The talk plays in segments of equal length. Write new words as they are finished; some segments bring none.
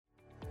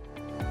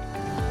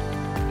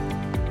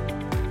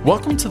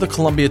Welcome to the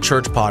Columbia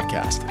Church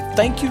Podcast.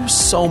 Thank you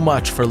so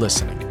much for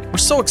listening. We're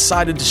so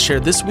excited to share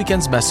this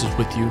weekend's message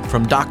with you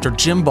from Dr.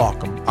 Jim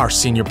Balcom, our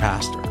senior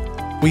pastor.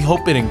 We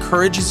hope it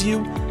encourages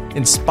you,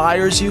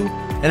 inspires you,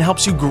 and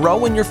helps you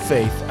grow in your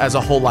faith as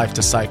a whole life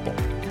disciple.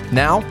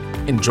 Now,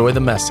 enjoy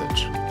the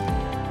message.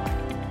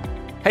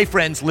 Hey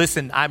friends,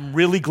 listen, I'm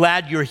really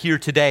glad you're here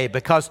today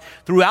because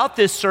throughout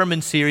this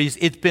sermon series,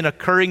 it's been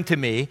occurring to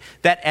me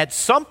that at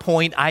some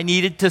point I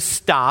needed to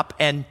stop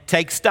and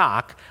take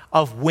stock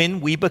of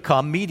when we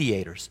become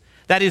mediators.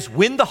 That is,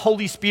 when the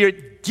Holy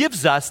Spirit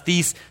gives us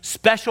these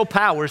special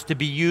powers to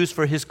be used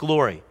for His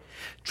glory.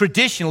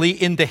 Traditionally,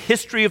 in the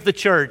history of the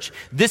church,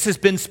 this has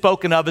been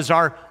spoken of as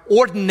our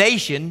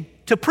ordination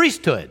to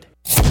priesthood.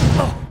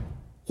 Oh,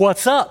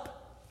 what's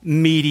up,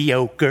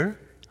 mediocre?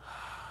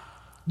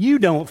 You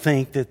don't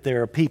think that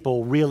there are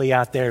people really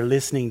out there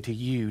listening to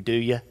you, do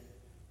you?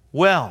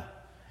 Well,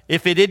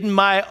 if it isn't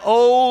my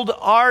old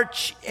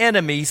arch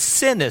enemy,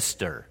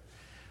 Sinister.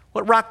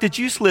 What rock did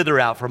you slither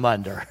out from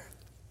under?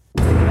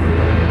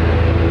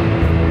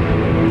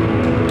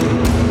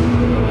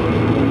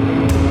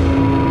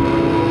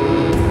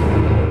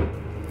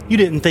 You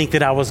didn't think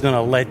that I was going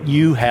to let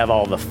you have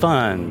all the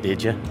fun,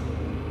 did you?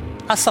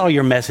 I saw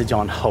your message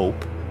on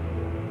hope.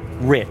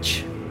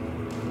 Rich.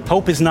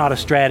 Hope is not a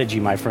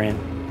strategy, my friend.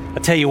 I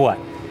tell you what,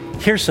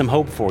 here's some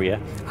hope for you.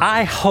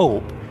 I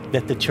hope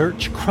that the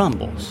church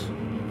crumbles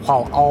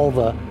while all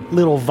the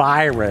little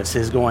virus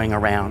is going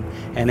around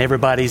and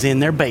everybody's in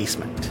their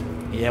basement.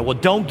 Yeah, well,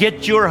 don't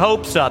get your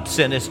hopes up,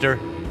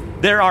 Sinister.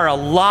 There are a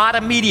lot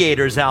of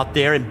mediators out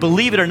there, and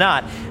believe it or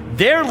not,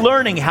 they're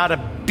learning how to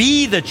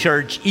be the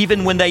church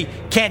even when they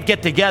can't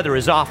get together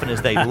as often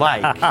as they'd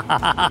like.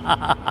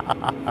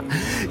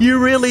 You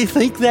really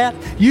think that?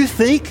 You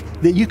think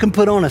that you can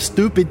put on a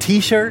stupid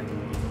t-shirt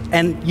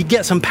and you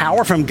get some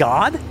power from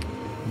God?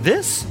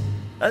 This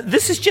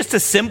is just a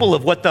symbol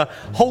of what the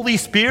Holy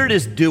Spirit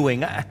is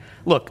doing.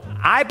 Look,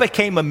 I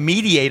became a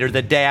mediator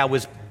the day I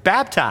was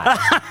baptized.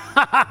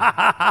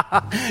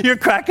 You're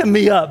cracking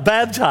me up.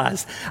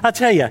 Baptized. I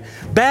tell you,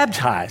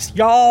 baptized,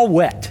 y'all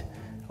wet.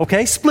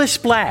 Okay, splish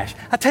splash.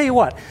 I tell you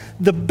what,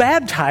 the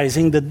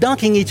baptizing, the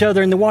dunking each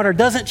other in the water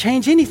doesn't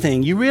change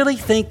anything. You really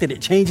think that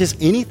it changes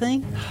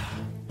anything?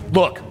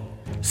 Look,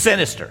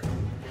 Sinister,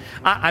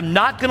 I'm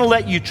not going to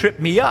let you trip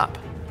me up.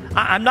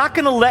 I'm not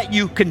going to let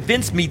you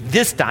convince me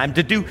this time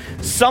to do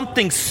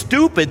something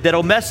stupid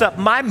that'll mess up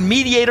my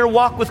mediator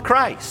walk with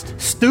Christ.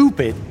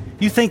 Stupid?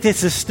 You think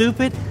this is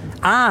stupid?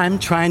 I'm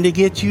trying to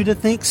get you to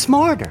think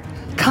smarter.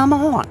 Come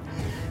on.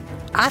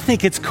 I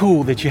think it's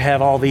cool that you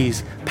have all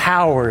these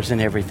powers and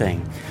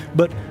everything.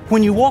 But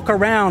when you walk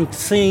around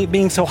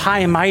being so high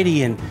and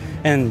mighty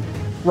and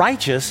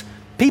righteous,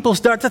 people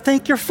start to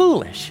think you're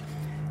foolish.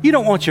 You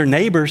don't want your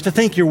neighbors to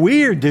think you're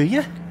weird, do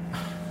you?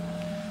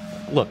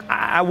 Look,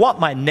 I want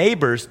my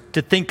neighbors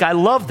to think I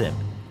love them.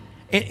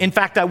 In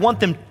fact, I want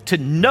them to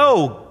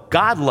know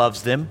God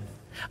loves them.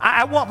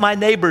 I want my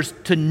neighbors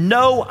to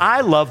know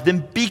I love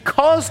them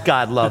because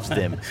God loves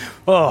them.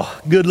 Oh,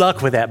 good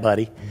luck with that,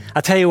 buddy.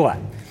 I tell you what,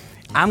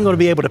 I'm going to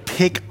be able to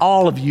pick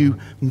all of you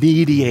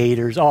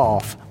mediators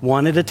off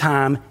one at a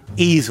time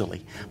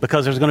easily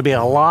because there's going to be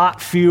a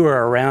lot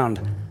fewer around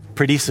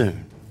pretty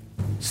soon.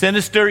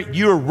 Sinister,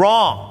 you're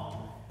wrong.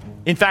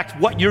 In fact,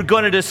 what you're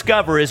going to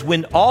discover is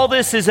when all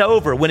this is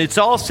over, when it's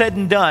all said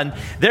and done,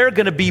 there are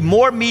going to be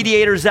more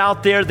mediators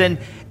out there than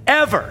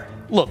ever.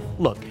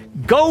 Look,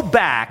 go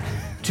back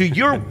to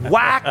your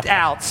whacked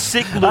out,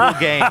 sick little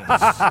games.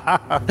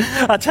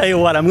 I'll tell you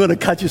what, I'm going to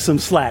cut you some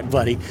slack,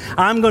 buddy.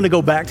 I'm going to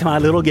go back to my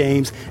little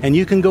games, and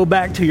you can go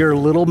back to your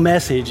little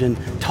message and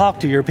talk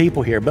to your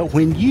people here. But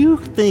when you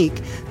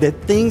think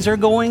that things are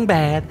going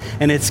bad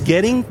and it's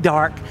getting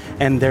dark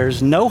and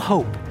there's no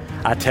hope,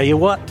 I tell you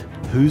what,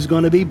 who's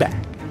going to be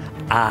back?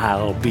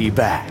 I'll be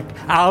back.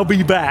 I'll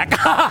be back.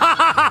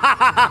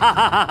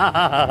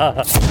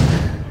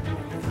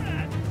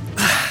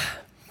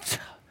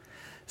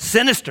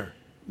 Sinister.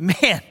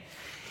 Man,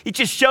 it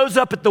just shows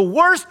up at the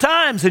worst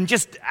times and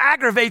just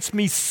aggravates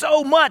me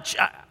so much.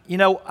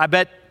 I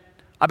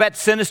bet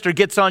Sinister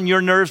gets on your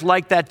nerves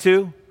like that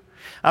too.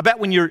 I bet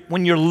when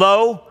you're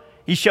low,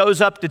 he shows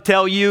up to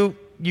tell you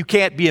you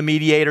can't be a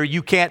mediator,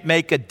 you can't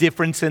make a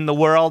difference in the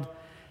world.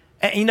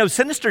 And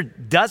Sinister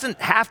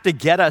doesn't have to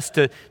get us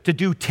to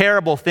do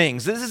terrible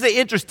things. This is the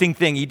interesting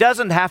thing. He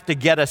doesn't have to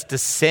get us to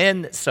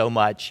sin so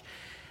much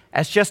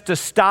as just to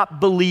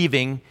stop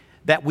believing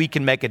that we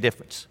can make a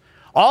difference.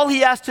 All he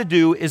has to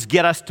do is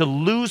get us to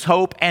lose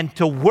hope and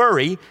to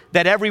worry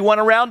that everyone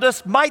around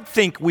us might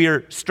think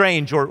we're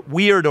strange or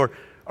weird or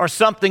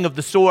something of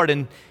the sort,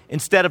 and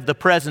instead of the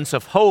presence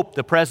of hope,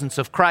 the presence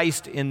of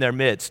Christ in their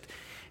midst.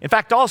 In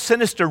fact, all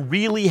Sinister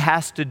really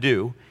has to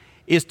do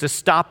is to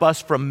stop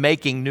us from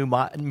making new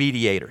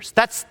mediators.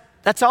 That's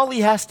all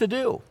he has to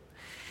do.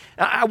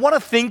 I want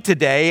to think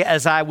today,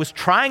 as I was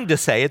trying to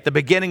say at the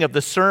beginning of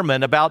the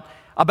sermon, about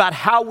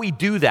how we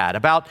do that,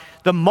 about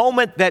the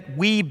moment that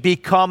we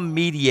become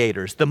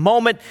mediators, the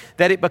moment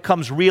that it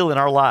becomes real in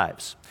our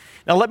lives.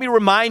 Now, let me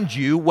remind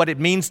you what it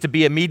means to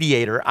be a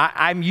mediator.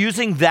 I'm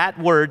using that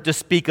word to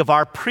speak of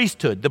our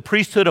priesthood, the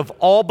priesthood of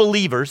all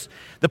believers,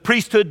 the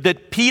priesthood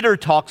that Peter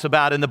talks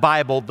about in the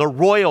Bible, the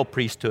royal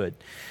priesthood.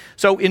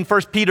 So in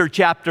 1 Peter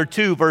chapter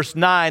 2, verse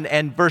 9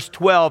 and verse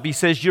 12, he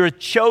says, you're a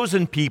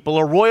chosen people,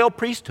 a royal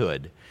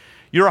priesthood.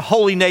 You're a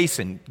holy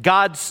nation,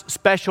 God's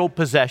special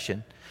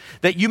possession,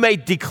 that you may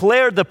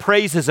declare the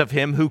praises of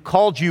him who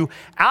called you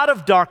out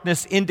of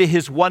darkness into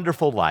his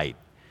wonderful light.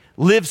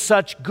 Live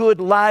such good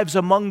lives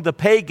among the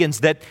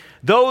pagans that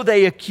though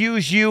they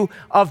accuse you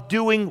of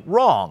doing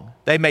wrong,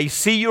 they may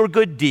see your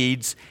good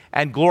deeds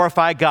and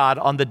glorify God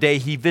on the day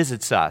he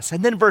visits us.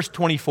 And then verse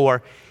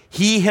 24,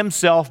 he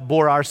himself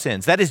bore our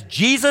sins. That is,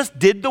 Jesus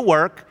did the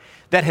work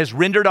that has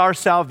rendered our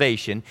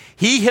salvation.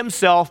 He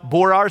himself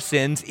bore our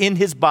sins in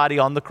his body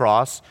on the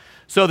cross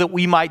so that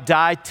we might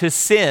die to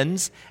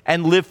sins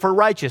and live for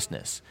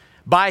righteousness.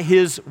 By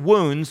his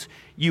wounds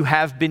you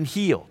have been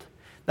healed.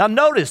 Now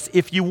notice,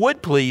 if you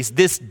would please,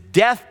 this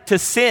death to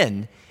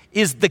sin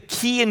is the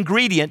key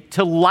ingredient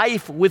to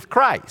life with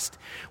Christ.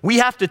 We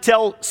have to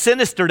tell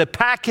Sinister to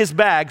pack his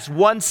bags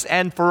once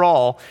and for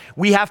all.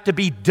 We have to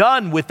be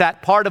done with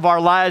that part of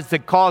our lives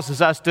that causes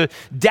us to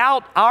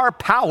doubt our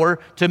power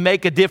to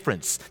make a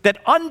difference,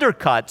 that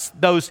undercuts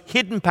those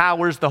hidden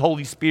powers the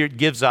Holy Spirit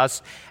gives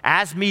us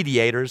as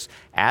mediators,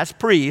 as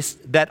priests,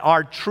 that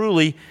are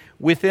truly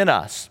within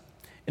us.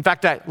 In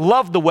fact, I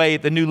love the way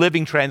the New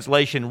Living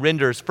Translation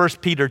renders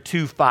 1 Peter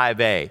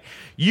 2:5a.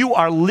 You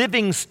are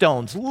living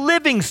stones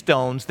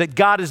that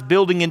God is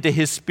building into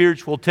his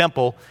spiritual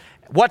temple.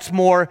 What's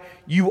more,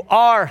 you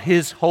are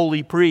his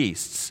holy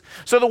priests.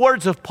 So the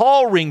words of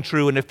Paul ring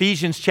true in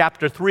Ephesians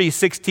chapter 3,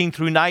 16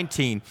 through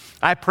 19.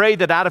 I pray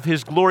that out of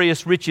his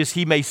glorious riches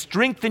he may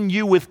strengthen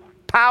you with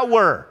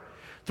power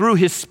through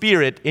his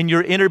Spirit in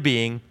your inner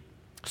being,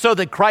 so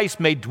that Christ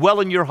may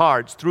dwell in your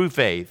hearts through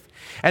faith.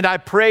 And I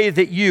pray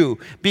that you,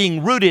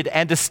 being rooted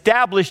and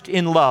established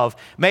in love,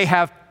 may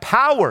have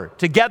power,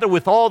 together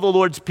with all the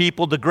Lord's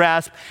people, to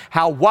grasp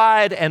how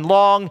wide and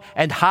long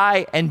and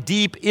high and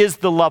deep is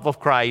the love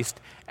of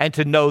Christ, and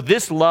to know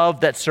this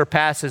love that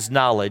surpasses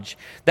knowledge,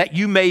 that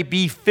you may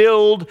be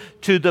filled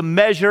to the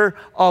measure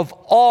of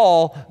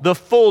all the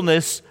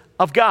fullness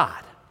of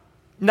God.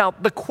 Now,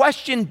 the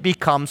question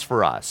becomes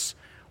for us,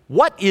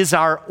 what is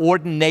our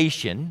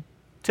ordination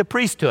to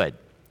priesthood?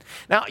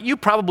 Now, you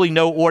probably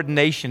know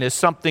ordination is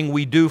something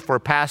we do for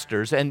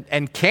pastors,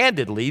 and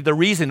candidly, the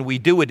reason we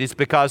do it is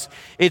because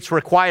it's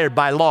required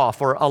by law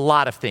for a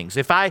lot of things.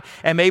 If I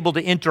am able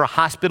to enter a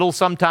hospital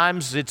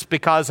sometimes, it's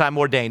because I'm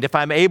ordained. If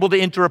I'm able to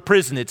enter a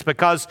prison, it's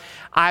because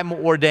I'm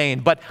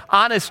ordained. But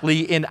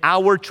honestly, in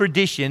our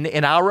tradition,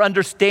 in our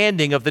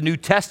understanding of the New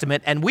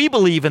Testament, and we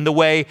believe in the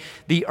way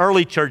the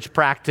early church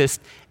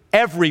practiced,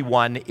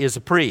 everyone is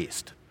a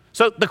priest.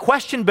 So the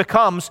question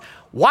becomes,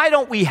 why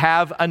don't we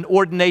have an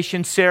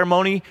ordination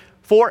ceremony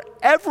for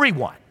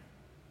everyone?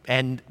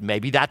 And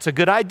maybe that's a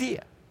good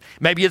idea.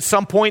 Maybe at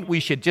some point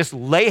we should just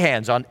lay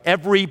hands on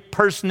every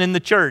person in the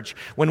church.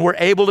 When we're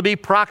able to be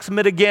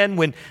proximate again,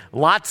 when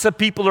lots of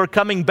people are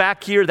coming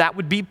back here, that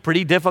would be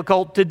pretty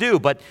difficult to do,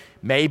 but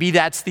maybe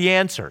that's the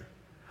answer.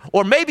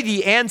 Or maybe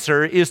the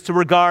answer is to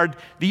regard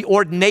the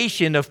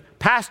ordination of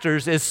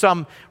pastors as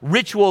some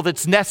ritual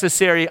that's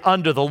necessary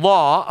under the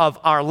law of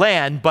our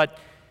land, but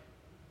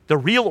the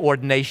real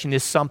ordination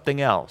is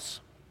something else.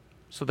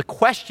 So the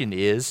question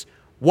is,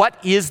 what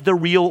is the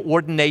real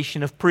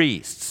ordination of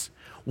priests?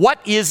 What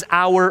is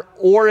our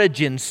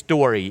origin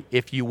story,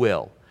 if you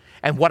will?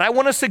 And what I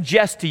want to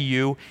suggest to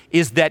you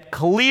is that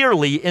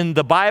clearly in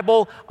the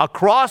Bible,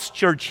 across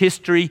church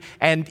history,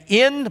 and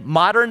in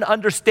modern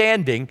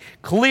understanding,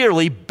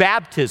 clearly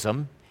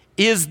baptism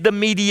is the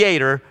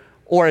mediator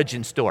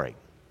origin story.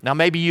 Now,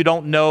 maybe you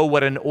don't know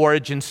what an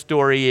origin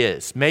story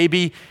is.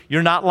 Maybe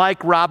you're not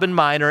like Robin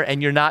Minor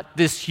and you're not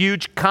this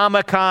huge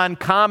Comic-Con,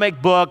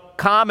 comic book,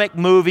 comic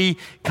movie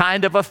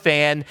kind of a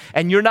fan,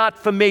 and you're not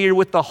familiar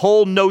with the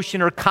whole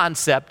notion or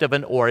concept of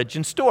an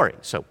origin story.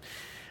 So,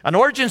 an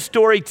origin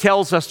story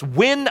tells us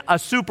when a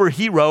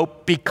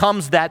superhero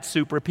becomes that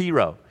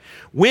superhero.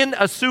 When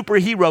a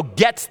superhero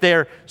gets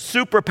their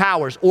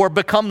superpowers or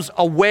becomes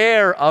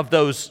aware of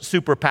those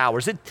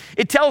superpowers,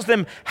 it tells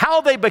them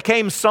how they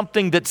became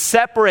something that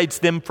separates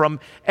them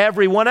from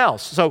everyone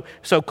else.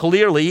 So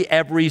clearly,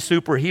 every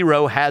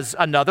superhero has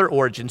another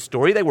origin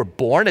story. They were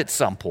born at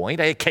some point.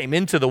 They came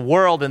into the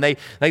world and they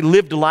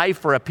lived life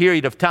for a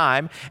period of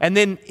time. And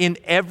then in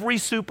every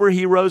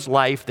superhero's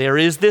life, there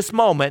is this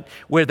moment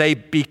where they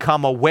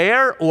become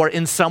aware or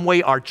in some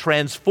way are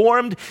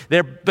transformed.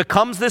 There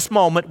becomes this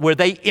moment where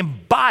they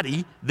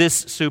embody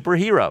this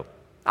superhero.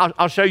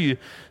 I'll show you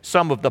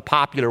some of the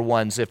popular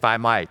ones, if I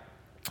might.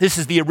 This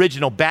is the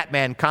original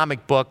Batman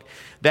comic book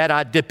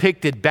that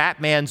depicted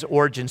Batman's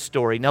origin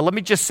story. Now, let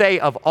me just say,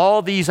 of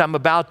all these I'm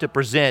about to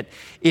present,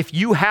 if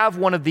you have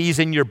one of these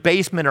in your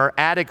basement or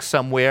attic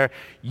somewhere,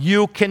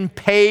 you can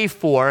pay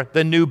for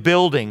the new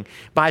building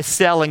by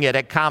selling it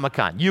at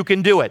Comic-Con. You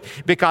can do it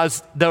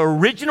because the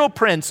original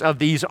prints of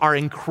these are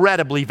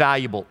incredibly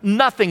valuable.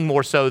 Nothing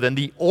more so than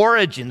the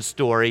origin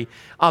story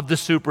of the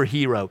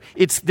superhero.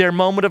 It's their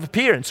moment of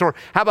appearance. Or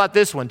how about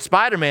this one?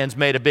 Spider-Man's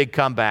made a big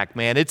comeback,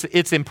 man.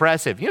 It's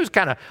impressive. He was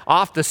kind of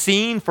off the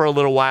scene for a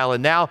little while,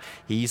 and now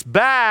he's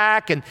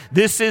back. And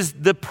this is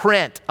the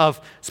print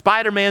of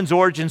Spider-Man's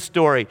origin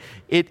story.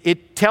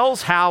 It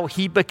tells how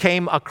he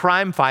became a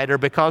crime fighter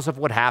because of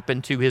what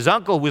happened to his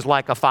uncle, who was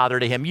like a father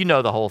to him. You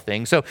know the whole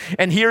thing. So,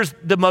 and here's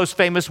the most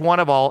famous one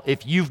of all.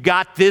 If you've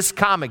got this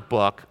comic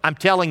book, I'm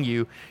telling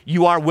you,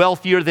 you are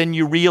wealthier than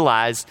you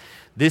realize.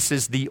 This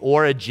is the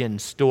origin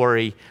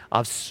story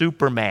of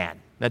Superman.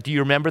 Now, do you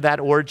remember that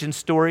origin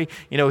story?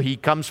 You know, he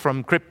comes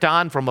from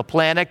Krypton, from a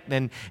planet,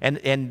 and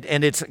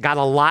it's got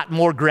a lot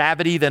more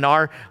gravity than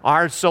our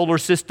solar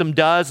system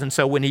does. And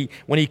so when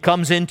he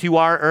comes into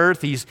our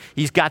Earth, he's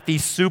got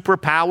these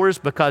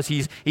superpowers because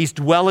he's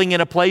dwelling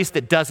in a place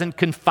that doesn't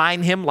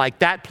confine him like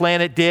that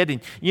planet did. And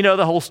you know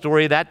the whole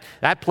story.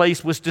 That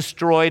place was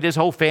destroyed. His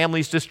whole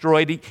family's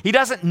destroyed. He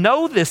doesn't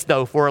know this,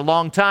 though, for a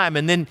long time.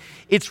 And then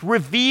it's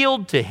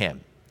revealed to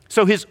him.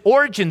 So his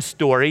origin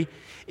story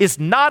is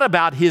not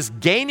about his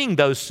gaining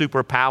those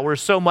superpowers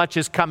so much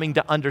as coming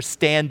to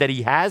understand that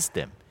he has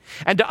them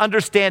and to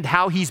understand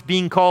how he's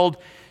being called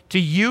to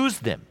use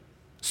them.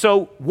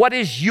 So what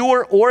is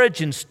your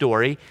origin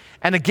story?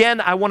 And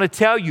again, I want to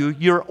tell you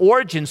your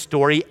origin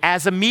story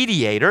as a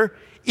mediator,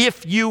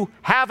 if you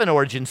have an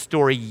origin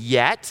story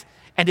yet.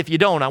 And if you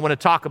don't, I want to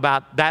talk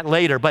about that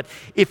later. But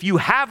if you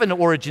have an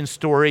origin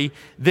story,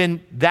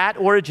 then that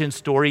origin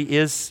story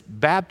is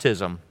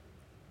baptism.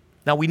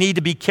 Now, we need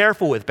to be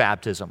careful with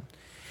baptism.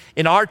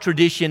 In our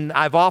tradition,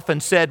 I've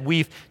often said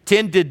we've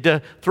tended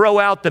to throw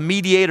out the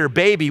mediator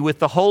baby with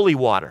the holy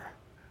water.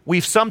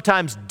 We've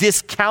sometimes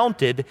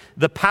discounted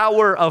the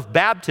power of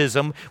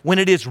baptism when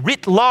it is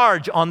writ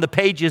large on the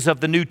pages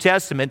of the New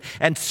Testament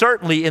and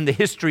certainly in the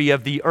history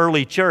of the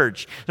early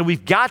church. So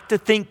we've got to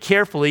think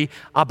carefully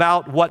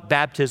about what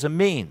baptism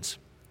means.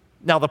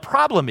 Now, the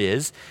problem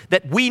is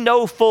that we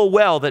know full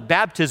well that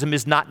baptism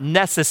is not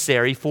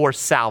necessary for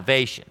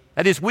salvation.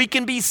 That is, we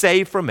can be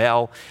saved from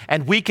hell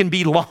and we can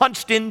be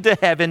launched into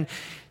heaven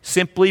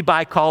simply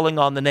by calling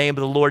on the name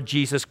of the Lord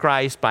Jesus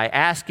Christ, by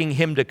asking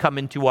him to come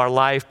into our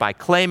life, by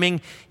claiming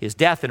his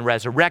death and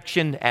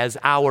resurrection as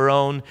our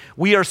own.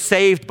 We are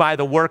saved by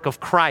the work of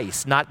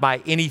Christ, not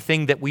by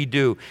anything that we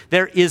do.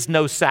 There is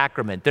no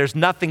sacrament. There's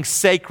nothing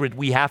sacred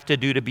we have to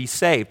do to be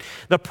saved.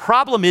 The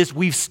problem is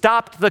we've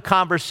stopped the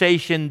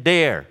conversation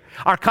there.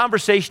 Our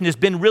conversation has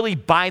been really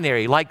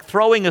binary, like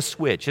throwing a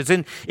switch. As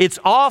in, it's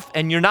off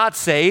and you're not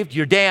saved,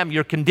 you're damned,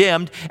 you're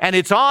condemned, and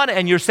it's on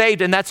and you're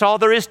saved, and that's all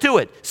there is to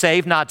it.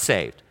 Saved, not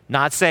saved.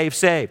 Not saved,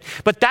 saved.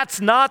 But that's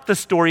not the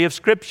story of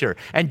Scripture.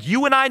 And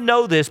you and I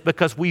know this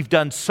because we've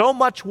done so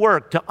much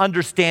work to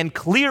understand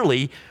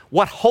clearly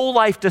what whole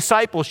life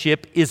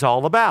discipleship is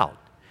all about.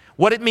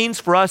 What it means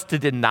for us to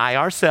deny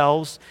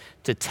ourselves,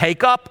 to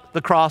take up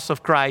the cross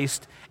of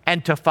Christ,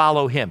 and to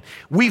follow him.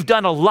 We've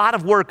done a lot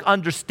of work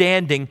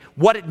understanding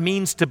what it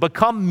means to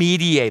become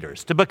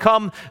mediators, to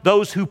become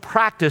those who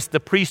practice the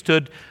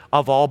priesthood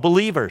of all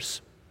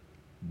believers.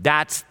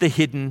 That's the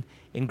hidden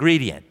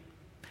ingredient.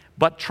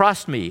 But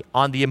trust me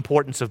on the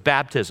importance of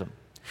baptism.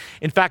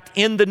 In fact,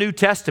 in the New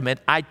Testament,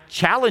 I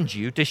challenge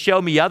you to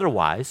show me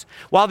otherwise,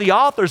 while the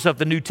authors of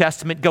the New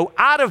Testament go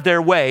out of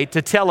their way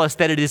to tell us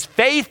that it is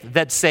faith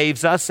that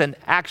saves us, and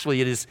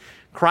actually it is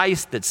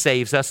Christ that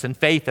saves us and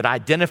faith that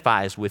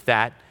identifies with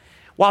that.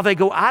 While they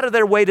go out of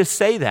their way to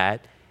say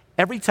that,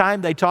 every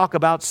time they talk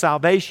about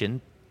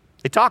salvation,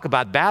 they talk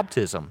about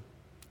baptism.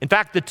 In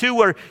fact, the two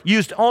are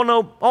used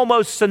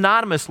almost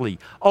synonymously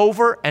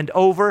over and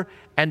over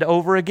and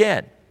over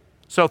again.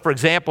 So, for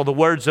example, the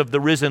words of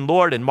the risen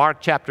Lord in Mark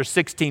chapter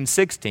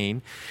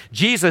 16,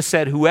 Jesus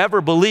said,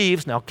 "Whoever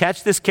believes," now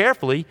catch this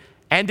carefully,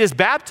 "and is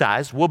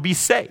baptized will be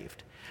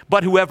saved.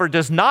 But whoever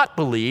does not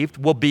believe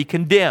will be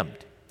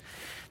condemned."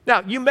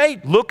 Now, you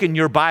may look in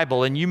your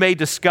Bible and you may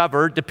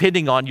discover,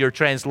 depending on your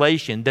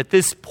translation, that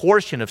this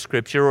portion of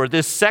Scripture or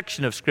this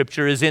section of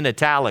Scripture is in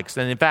italics.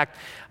 And in fact,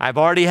 I've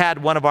already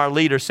had one of our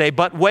leaders say,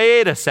 "But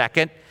wait a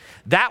second,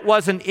 that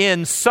wasn't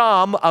in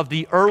some of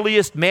the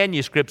earliest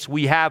manuscripts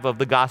we have of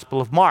the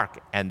Gospel of Mark."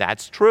 And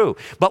that's true.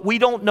 But we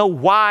don't know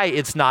why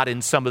it's not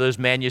in some of those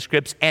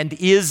manuscripts and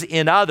is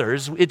in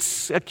others.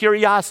 It's a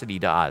curiosity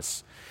to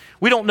us.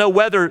 We don't know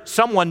whether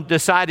someone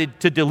decided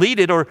to delete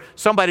it or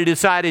somebody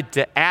decided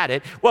to add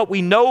it. What we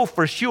know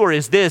for sure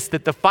is this,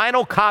 that the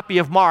final copy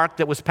of Mark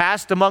that was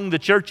passed among the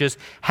churches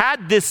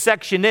had this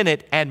section in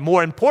it, and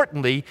more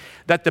importantly,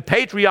 that the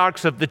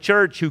patriarchs of the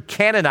church who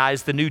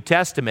canonized the New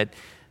Testament,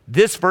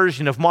 this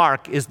version of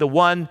Mark is the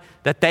one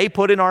that they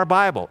put in our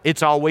Bible.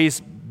 It's always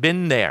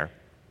been there.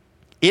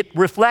 It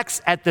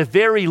reflects at the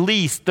very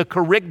least the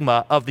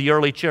kerygma of the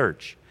early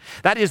church.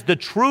 That is the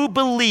true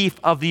belief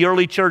of the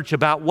early church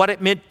about what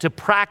it meant to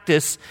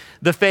practice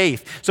the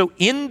faith. So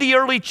in the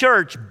early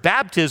church,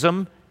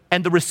 baptism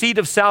and the receipt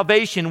of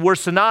salvation were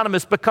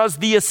synonymous because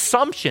the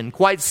assumption,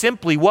 quite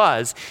simply,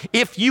 was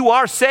if you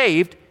are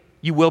saved,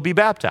 you will be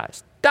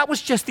baptized. That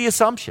was just the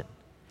assumption.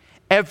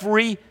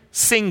 Every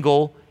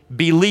single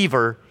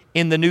believer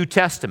in the New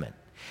Testament,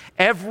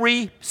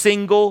 every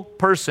single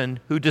person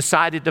who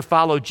decided to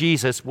follow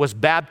Jesus was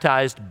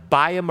baptized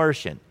by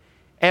immersion.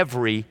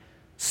 Every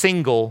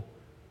single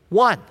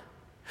one.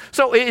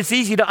 So it's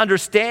easy to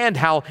understand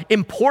how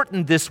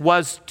important this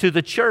was to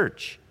the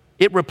church.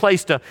 It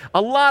replaced a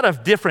lot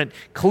of different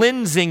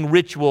cleansing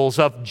rituals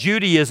of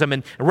Judaism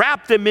and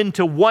wrapped them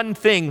into one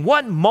thing,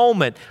 one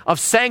moment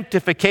of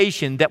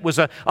sanctification that was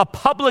a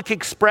public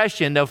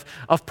expression of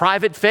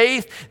private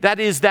faith. That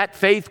is, that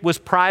faith was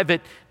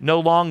private no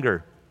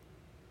longer.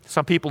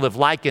 Some people have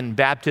likened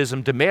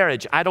baptism to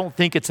marriage. I don't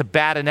think it's a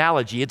bad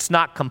analogy. It's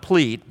not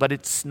complete, but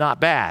it's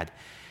not bad.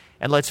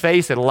 And let's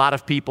face it, a lot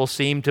of people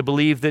seem to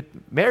believe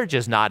that marriage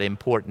is not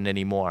important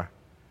anymore.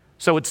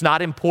 So it's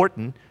not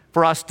important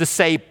for us to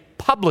say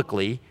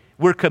publicly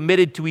we're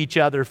committed to each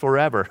other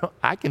forever.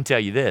 I can tell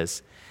you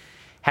this.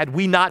 Had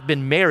we not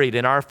been married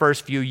in our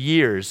first few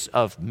years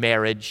of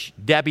marriage,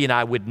 Debbie and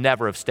I would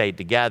never have stayed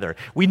together.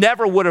 We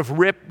never would have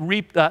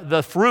reaped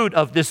the fruit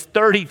of this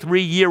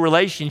 33-year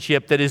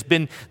relationship that has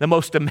been the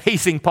most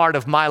amazing part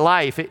of my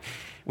life.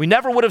 We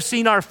never would have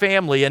seen our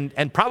family,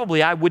 and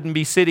probably I wouldn't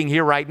be sitting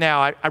here right now.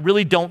 I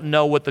really don't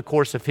know what the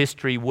course of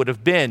history would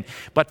have been.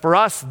 But for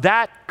us,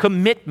 that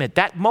commitment,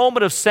 that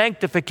moment of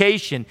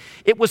sanctification,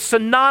 it was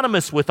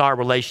synonymous with our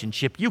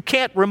relationship. You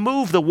can't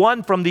remove the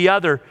one from the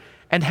other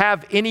and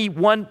have any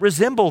one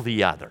resemble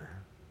the other.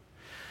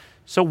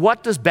 So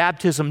what does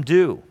baptism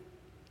do?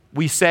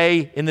 We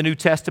say in the New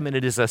Testament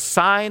it is a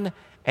sign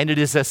and it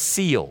is a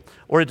seal,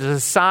 or it is a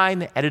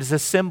sign and it is a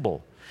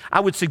symbol. I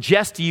would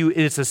suggest to you it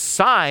is a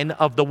sign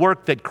of the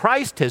work that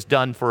Christ has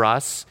done for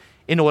us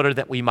in order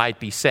that we might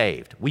be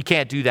saved. We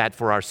can't do that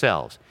for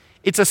ourselves.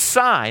 It's a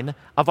sign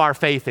of our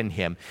faith in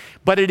Him.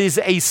 But it is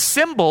a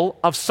symbol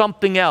of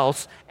something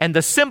else, and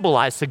the symbol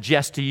I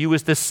suggest to you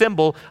is the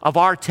symbol of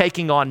our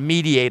taking on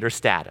mediator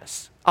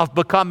status, of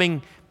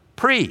becoming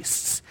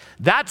priests.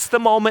 That's the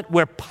moment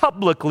where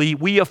publicly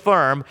we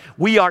affirm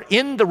we are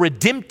in the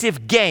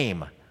redemptive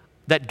game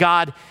that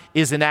God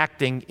is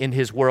enacting in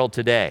His world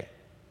today.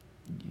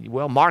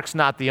 Well, Mark's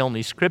not the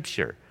only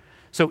scripture.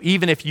 So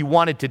even if you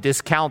wanted to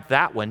discount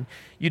that one,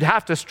 you'd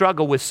have to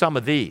struggle with some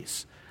of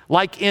these.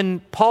 Like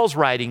in Paul's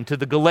writing to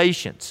the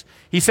Galatians.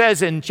 He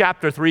says in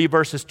chapter 3,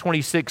 verses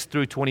 26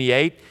 through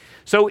 28,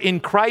 "So in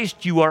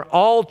Christ you are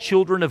all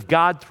children of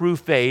God through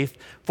faith,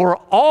 for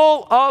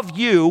all of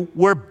you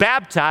were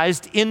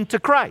baptized into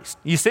Christ."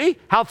 You see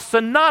how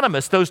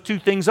synonymous those two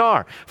things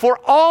are. For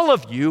all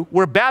of you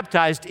were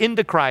baptized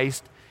into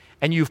Christ,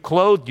 and you've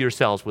clothed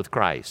yourselves with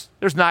Christ.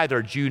 There's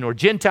neither Jew nor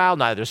Gentile,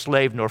 neither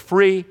slave nor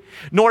free,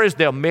 nor is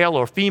there male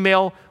or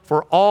female,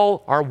 for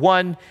all are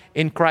one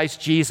in Christ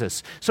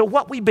Jesus. So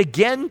what we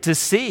begin to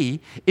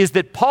see is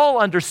that Paul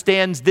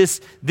understands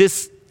this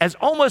as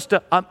almost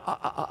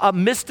a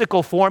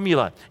mystical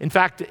formula. In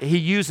fact, he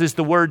uses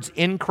the words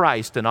 "in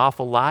Christ" an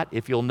awful lot,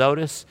 if you'll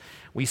notice.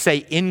 We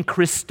say "in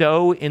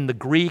Christo" in the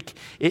Greek.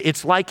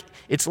 It's like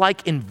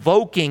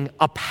invoking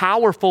a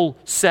powerful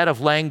set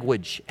of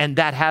language, and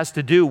that has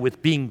to do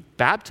with being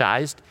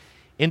baptized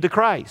into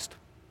Christ.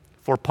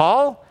 For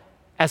Paul,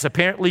 as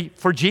apparently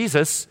for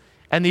Jesus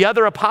and the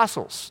other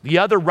apostles, the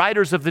other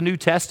writers of the New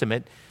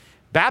Testament,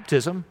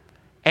 baptism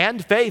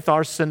and faith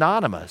are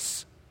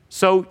synonymous.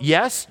 So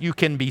yes, you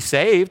can be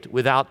saved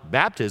without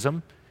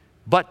baptism,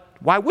 but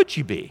why would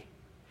you be?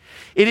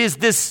 It is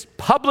this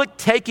public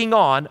taking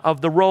on of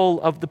the role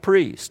of the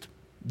priest.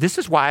 This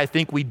is why I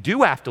think we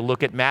do have to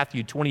look at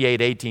Matthew 28,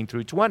 18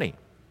 through 20.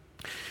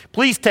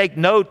 Please take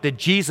note that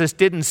Jesus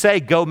didn't say,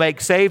 "Go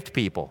make saved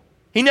people."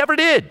 He never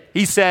did.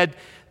 He said,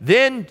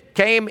 "Then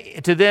came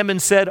to them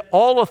and said,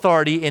 'All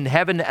authority in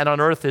heaven and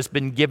on earth has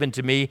been given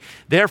to me.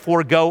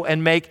 Therefore go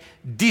and make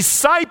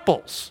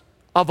disciples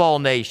of all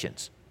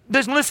nations.'"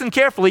 Listen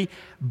carefully,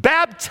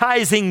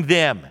 baptizing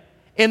them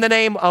in the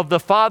name of the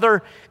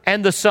Father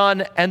and the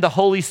Son and the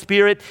Holy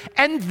Spirit,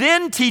 and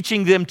then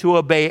teaching them to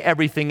obey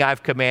everything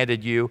I've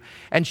commanded you.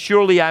 And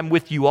surely I'm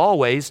with you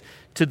always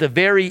to the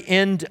very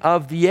end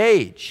of the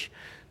age.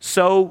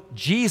 So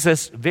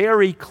Jesus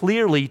very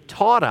clearly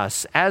taught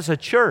us as a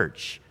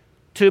church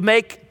to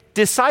make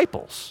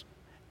disciples.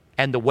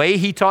 And the way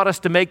He taught us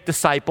to make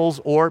disciples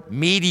or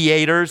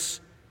mediators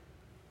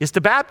is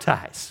to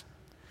baptize.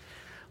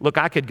 Look,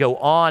 I could go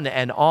on,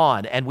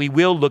 and we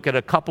will look at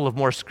a couple of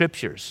more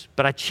scriptures,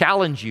 but I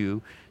challenge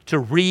you to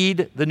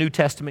read the New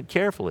Testament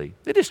carefully.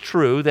 It is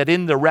true that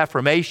in the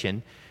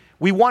Reformation,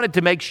 we wanted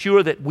to make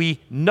sure that we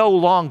no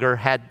longer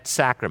had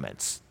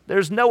sacraments.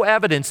 There's no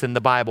evidence in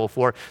the Bible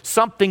for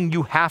something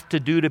you have to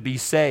do to be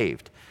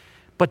saved.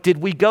 But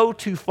did we go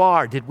too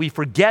far? Did we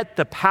forget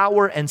the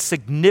power and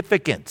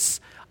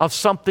significance of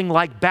something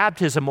like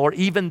baptism or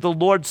even the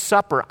Lord's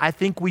Supper? I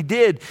think we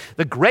did.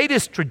 The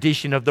greatest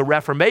tradition of the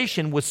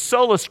Reformation was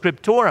sola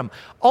scriptura,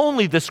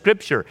 only the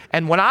Scripture.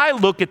 And when I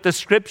look at the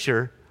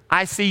Scripture,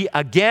 I see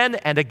again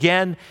and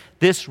again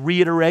this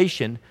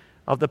reiteration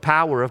of the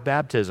power of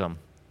baptism.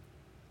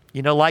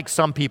 You know, like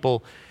some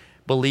people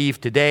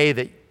believe today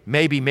that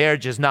maybe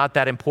marriage is not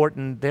that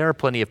important, there are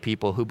plenty of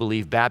people who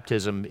believe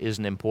baptism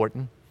isn't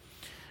important.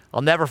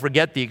 I'll never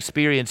forget the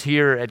experience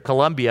here at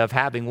Columbia of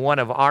having one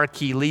of our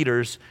key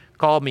leaders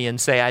call me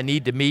and say, I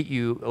need to meet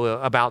you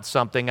about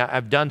something.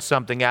 I've done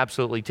something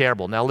absolutely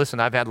terrible. Now listen,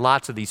 I've had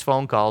lots of these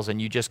phone calls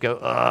and you just go,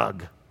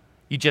 ugh.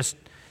 You just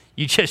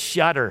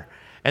shudder.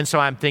 And so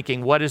I'm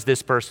thinking, what is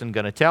this person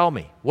going to tell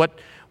me?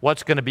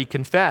 What's going to be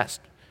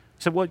confessed? I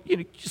said, well,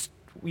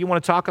 you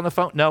want to talk on the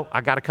phone? No, I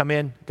got to come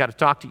in, got to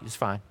talk to you. It's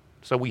fine.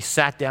 So we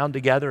sat down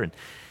together and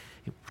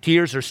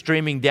tears are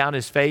streaming down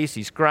his face.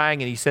 He's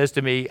crying and he says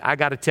to me, I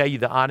got to tell you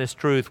the honest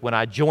truth. When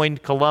I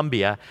joined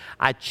Columbia,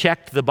 I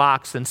checked the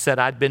box and said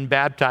I'd been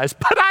baptized,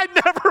 but I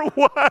never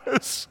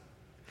was.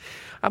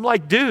 I'm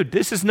like, dude,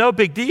 this is no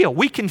big deal.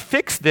 We can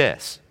fix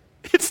this.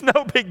 It's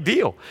no big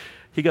deal.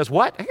 He goes,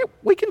 what? Hey,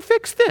 we can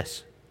fix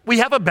this. We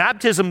have a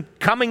baptism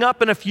coming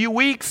up in a few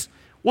weeks.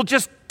 We'll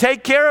just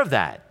take care of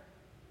that.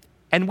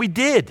 And we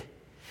did.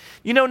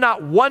 You know,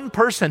 not one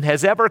person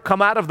has ever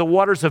come out of the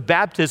waters of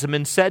baptism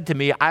and said to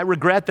me, I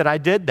regret that I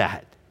did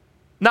that.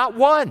 Not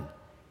one.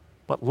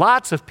 But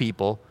lots of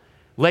people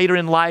later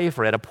in life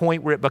or at a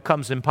point where it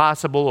becomes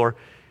impossible or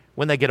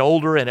when they get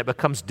older and it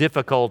becomes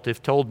difficult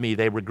have told me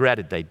they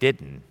regretted they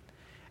didn't.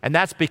 And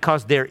that's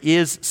because there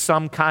is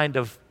some kind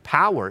of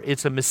power.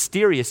 It's a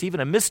mysterious, even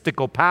a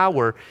mystical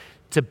power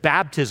to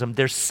baptism.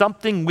 There's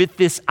something with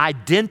this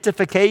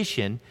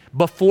identification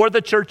before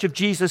the Church of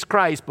Jesus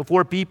Christ,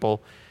 before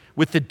people,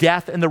 with the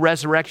death and the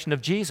resurrection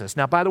of Jesus.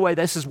 Now, by the way,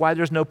 this is why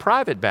there's no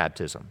private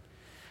baptism.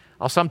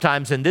 I'll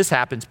sometimes, and this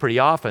happens pretty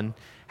often,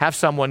 have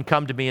someone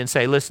come to me and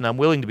say, listen, I'm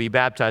willing to be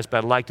baptized, but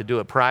I'd like to do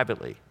it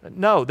privately.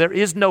 No, there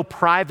is no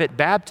private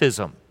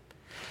baptism.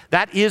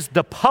 That is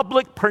the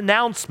public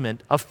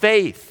pronouncement of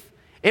faith.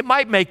 It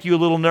might make you a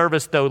little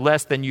nervous, though,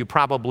 less than you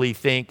probably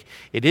think.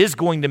 It is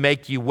going to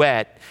make you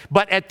wet.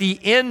 But at the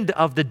end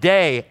of the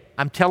day,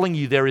 I'm telling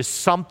you, there is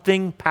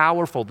something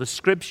powerful. The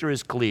Scripture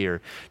is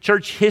clear.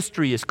 Church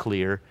history is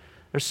clear.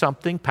 There's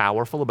something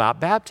powerful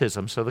about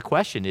baptism. So the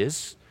question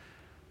is,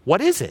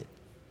 what is it?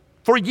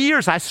 For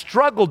years, I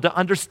struggled to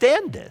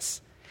understand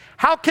this.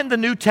 How can the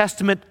New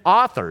Testament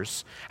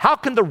authors, how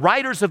can the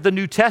writers of the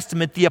New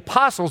Testament, the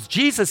apostles,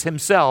 Jesus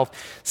himself,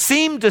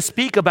 seem to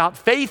speak about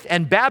faith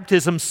and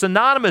baptism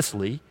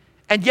synonymously,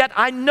 and yet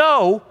I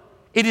know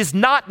it is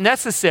not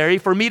necessary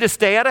for me to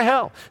stay out of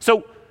hell?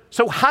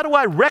 So how do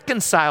I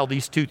reconcile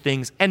these two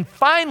things? And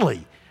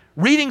finally,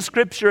 reading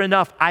Scripture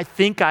enough, I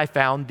think I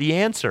found the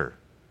answer.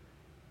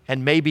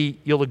 And maybe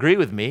you'll agree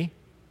with me,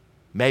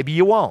 maybe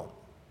you won't.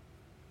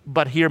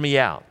 But hear me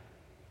out.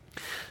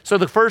 So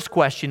the first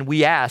question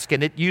we ask,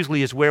 and it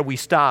usually is where we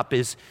stop,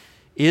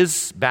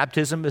 is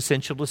baptism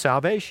essential to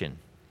salvation?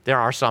 There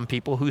are some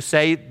people who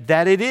say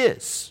that it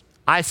is.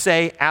 I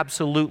say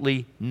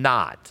absolutely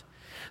not.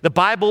 The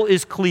Bible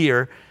is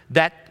clear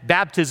that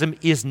baptism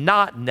is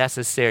not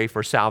necessary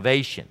for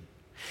salvation.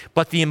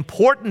 But the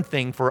important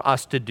thing for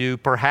us to do,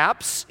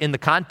 perhaps, in the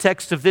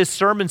context of this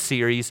sermon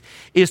series,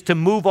 is to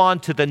move on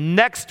to the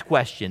next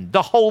question,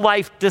 the whole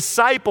life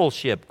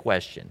discipleship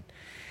question.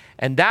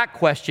 And that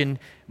question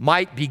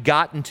might be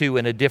gotten to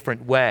in a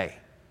different way.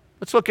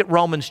 Let's look at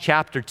Romans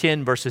chapter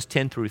 10, verses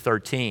 10 through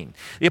 13.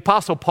 The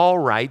Apostle Paul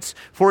writes,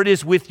 "For it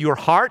is with your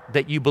heart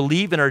that you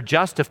believe and are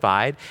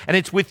justified, and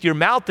it's with your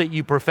mouth that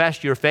you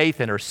profess your faith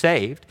and are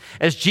saved.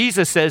 As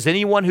Jesus says,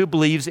 anyone who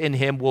believes in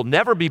him will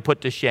never be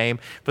put to shame,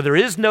 for there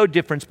is no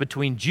difference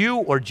between Jew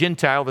or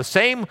Gentile. The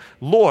same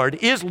Lord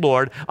is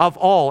Lord of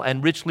all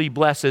and richly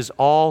blesses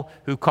all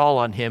who call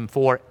on him.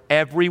 For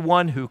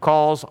everyone who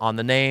calls on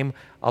the name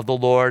of the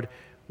Lord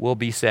will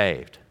be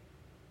saved."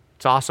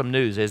 It's awesome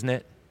news, isn't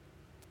it?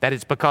 That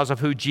it's because of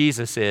who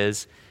Jesus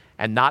is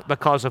and not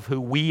because of who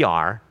we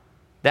are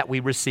that we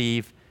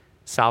receive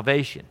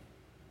salvation.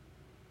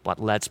 But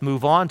let's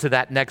move on to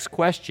that next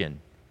question.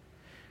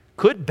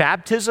 Could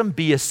baptism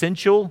be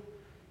essential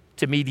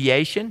to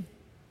mediation?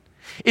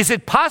 Is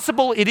it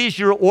possible it is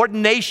your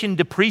ordination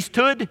to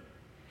priesthood?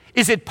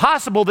 Is it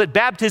possible that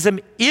baptism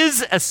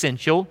is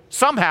essential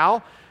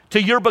somehow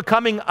to your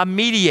becoming a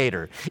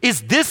mediator?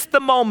 Is this the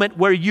moment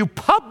where you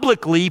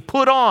publicly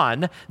put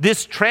on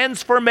this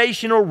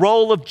transformational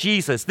role of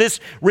Jesus, this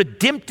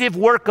redemptive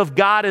work of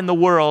God in the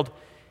world?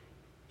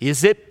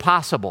 Is it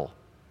possible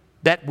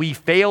that we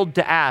failed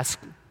to ask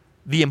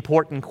the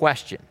important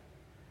question?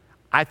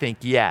 I think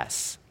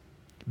yes.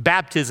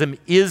 Baptism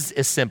is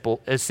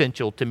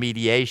essential to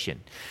mediation.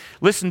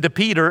 Listen to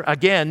Peter,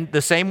 again,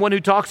 the same one who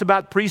talks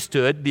about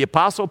priesthood. The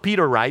Apostle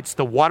Peter writes,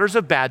 the waters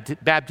of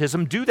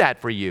baptism do that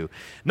for you,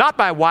 not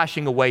by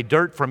washing away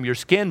dirt from your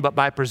skin, but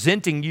by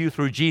presenting you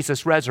through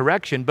Jesus'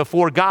 resurrection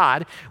before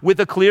God with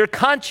a clear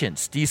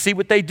conscience. Do you see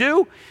what they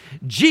do?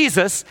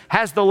 Jesus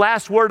has the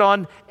last word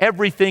on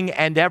everything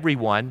and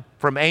everyone,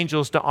 from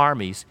angels to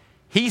armies.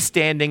 He's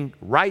standing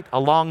right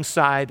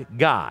alongside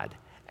God,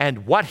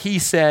 and what he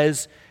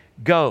says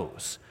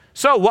goes.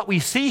 So what we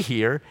see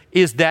here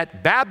is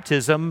that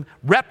baptism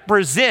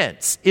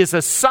is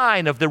a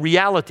sign of the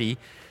reality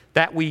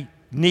that we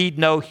need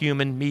no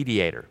human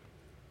mediator.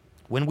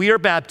 When we are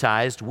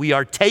baptized, we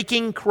are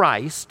taking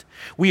Christ.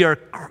 We are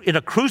in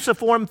a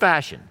cruciform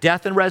fashion,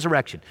 death and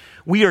resurrection.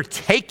 We are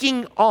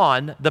taking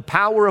on the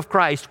power of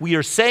Christ. We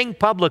are saying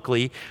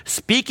publicly,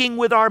 speaking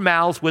with our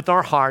mouths, with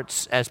our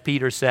hearts, as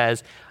Peter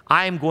says,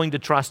 I am going to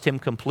trust him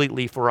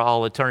completely for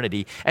all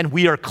eternity. And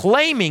we are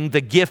claiming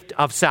the gift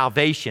of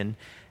salvation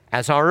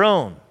as our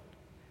own.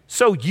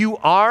 So you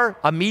are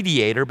a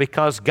mediator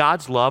because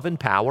God's love and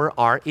power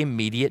are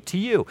immediate to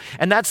you.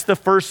 And that's the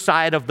first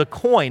side of the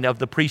coin of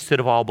the priesthood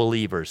of all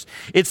believers.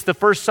 It's the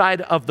first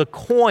side of the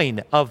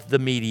coin of the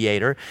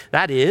mediator.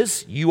 That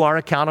is, you are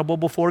accountable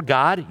before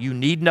God. You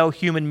need no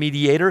human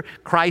mediator.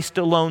 Christ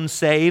alone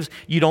saves.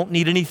 You don't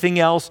need anything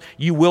else.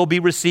 You will be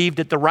received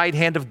at the right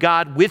hand of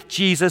God with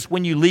Jesus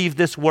when you leave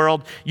this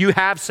world. You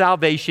have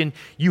salvation.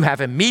 You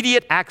have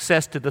immediate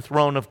access to the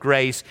throne of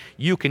grace.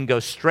 You can go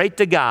straight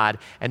to God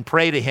and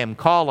pray to him.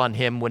 Call on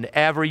him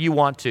whenever you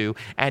want to,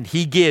 and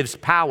he gives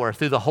power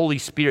through the Holy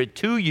Spirit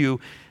to you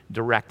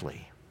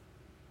directly.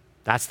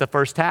 That's the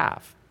first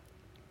half.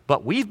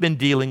 But we've been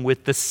dealing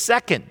with the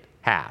second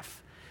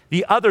half,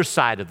 the other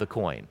side of the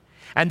coin.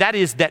 And that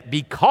is that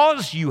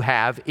because you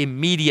have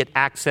immediate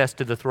access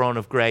to the throne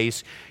of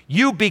grace,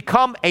 you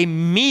become a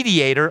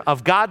mediator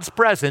of God's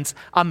presence,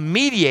 a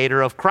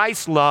mediator of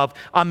Christ's love,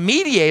 a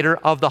mediator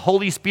of the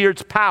Holy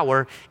Spirit's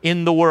power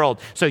in the world.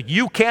 So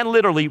you can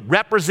literally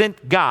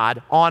represent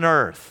God on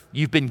earth.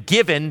 You've been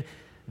given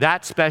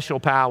that special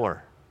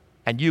power,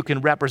 and you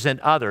can represent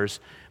others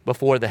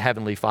before the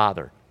Heavenly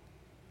Father.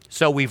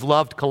 So we've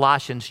loved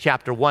Colossians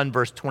chapter 1,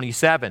 verse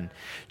 27.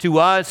 To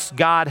us,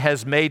 God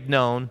has made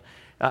known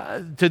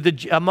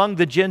among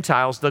the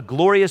Gentiles the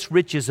glorious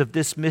riches of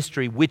this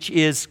mystery, which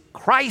is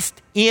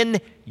Christ in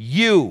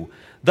you,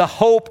 the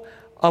hope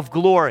of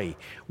glory.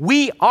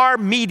 We are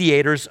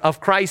mediators of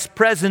Christ's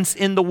presence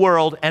in the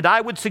world, and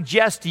I would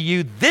suggest to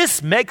you,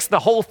 this makes the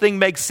whole thing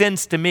make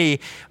sense to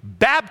me.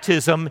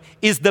 Baptism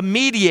is the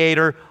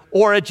mediator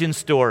origin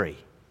story.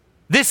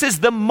 This is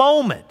the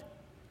moment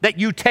that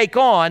you take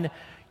on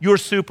your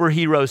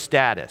superhero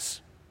status.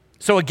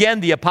 So again,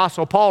 the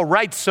Apostle Paul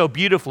writes so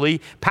beautifully,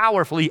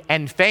 powerfully,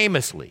 and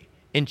famously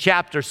in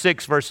chapter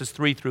 6, verses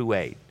 3 through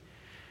 8.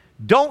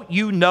 Don't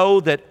you know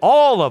that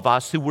all of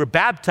us who were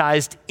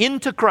baptized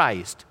into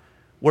Christ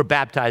were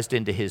baptized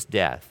into his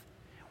death?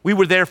 We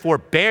were therefore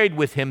buried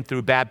with him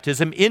through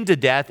baptism into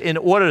death, in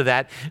order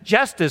that,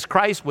 just as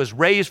Christ was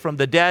raised from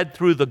the dead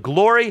through the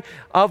glory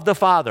of the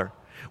Father,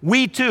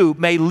 we too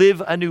may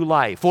live a new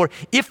life. For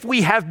if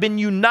we have been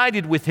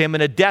united with him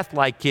in a death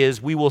like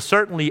his, we will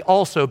certainly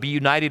also be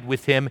united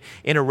with him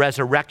in a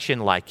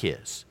resurrection like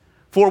his.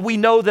 For we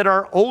know that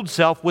our old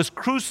self was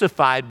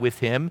crucified with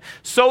him,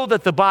 so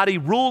that the body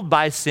ruled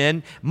by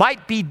sin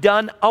might be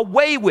done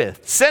away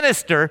with.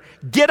 Sinister,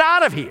 get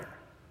out of here.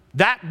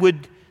 That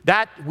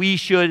we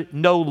should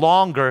no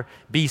longer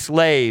be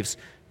slaves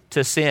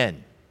to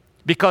sin.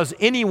 Because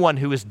anyone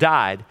who has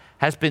died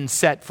has been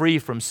set free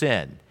from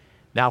sin.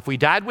 Now, if we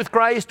died with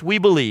Christ, we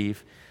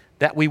believe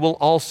that we will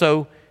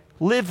also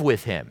live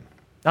with him.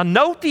 Now,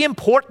 note the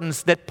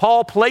importance that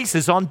Paul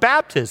places on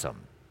baptism.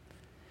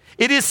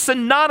 It is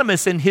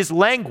synonymous in his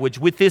language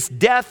with this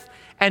death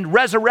and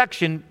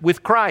resurrection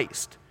with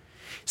Christ.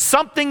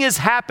 Something is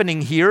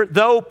happening here,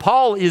 though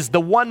Paul is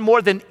the one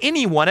more than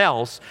anyone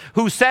else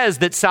who says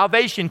that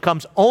salvation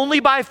comes only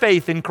by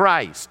faith in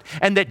Christ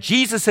and that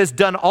Jesus has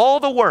done all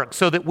the work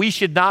so that we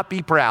should not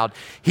be proud.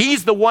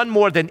 He's the one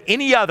more than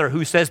any other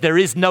who says there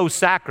is no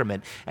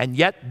sacrament, and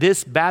yet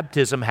this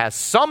baptism has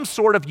some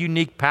sort of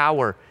unique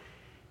power.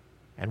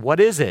 And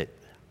what is it?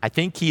 I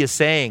think he is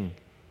saying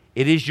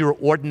it is your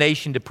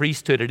ordination to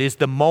priesthood. It is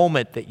the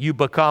moment that you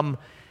become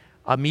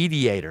a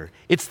mediator.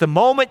 It's the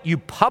moment you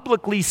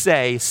publicly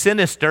say,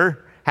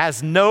 Sinister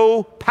has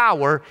no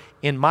power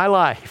in my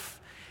life.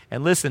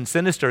 And listen,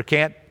 Sinister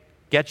can't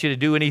get you to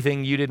do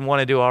anything you didn't want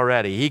to do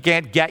already. He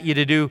can't get you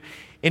to do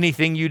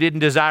anything you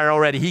didn't desire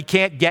already. He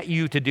can't get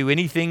you to do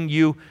anything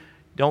you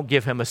don't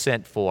give him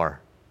assent for,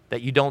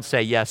 that you don't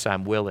say, yes,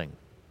 I'm willing.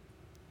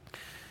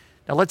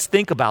 Now let's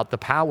think about the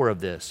power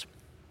of this.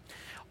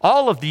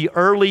 All of the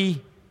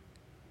early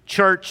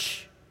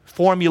church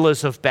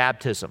formulas of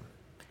baptism,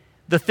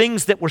 the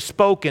things that were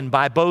spoken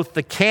by both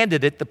the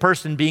candidate, the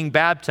person being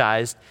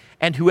baptized,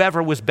 and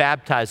whoever was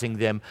baptizing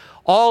them,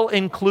 all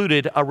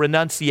included a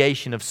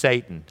renunciation of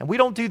Satan. And we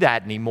don't do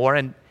that anymore.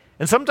 And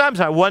sometimes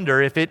I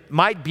wonder if it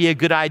might be a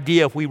good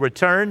idea if we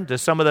return to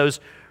some of those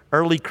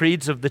early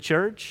creeds of the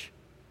church.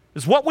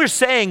 Is what we're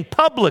saying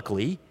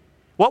publicly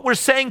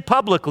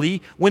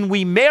when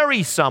we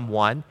marry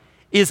someone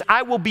is,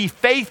 I will be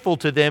faithful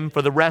to them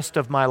for the rest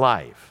of my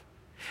life.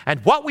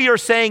 And what we are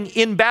saying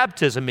in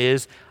baptism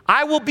is,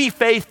 I will be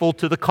faithful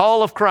to the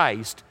call of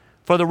Christ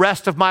for the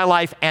rest of my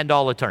life and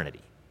all eternity.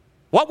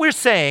 What we're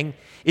saying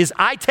is,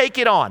 I take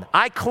it on.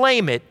 I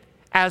claim it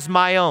as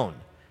my own.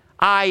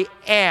 I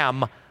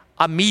am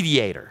a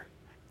mediator.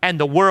 And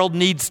the world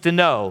needs to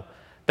know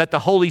that the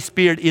Holy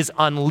Spirit is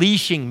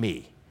unleashing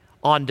me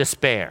on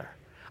despair.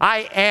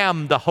 I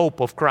am the hope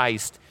of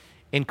Christ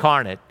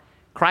incarnate.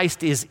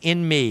 Christ is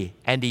in me,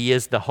 and he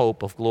is the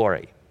hope of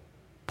glory.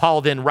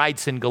 Paul then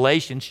writes in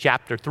Galatians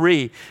chapter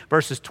 3,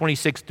 verses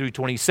 26 through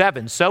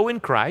 27, so in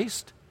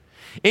Christ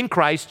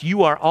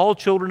you are all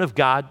children of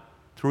God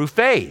through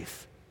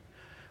faith.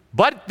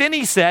 But then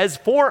he says,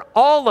 for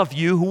all of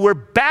you who were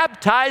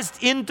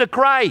baptized into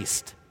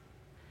Christ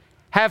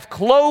have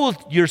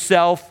clothed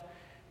yourself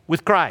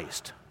with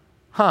Christ.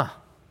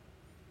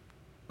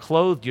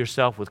 Clothed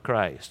yourself with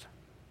Christ.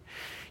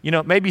 You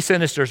know, maybe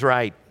Sinister's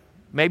right.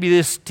 Maybe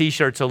this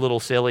t-shirt's a little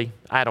silly.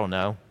 I don't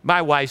know.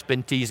 My wife's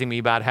been teasing me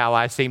about how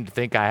I seem to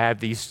think I have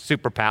these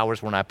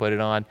superpowers when I put it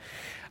on.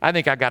 I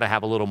think I got to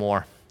have a little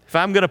more. If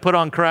I'm going to put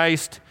on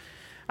Christ,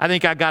 I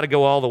think I got to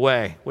go all the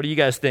way. What do you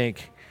guys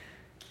think?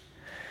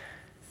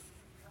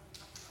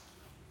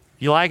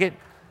 You like it?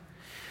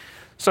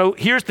 So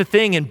here's the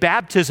thing. In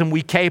baptism,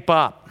 we cape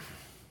up.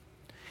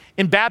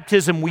 In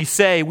baptism, we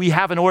say we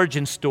have an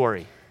origin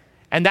story.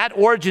 And that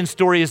origin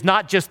story is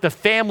not just the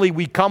family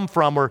we come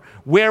from or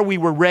where we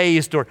were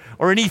raised or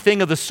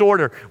anything of the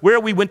sort or where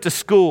we went to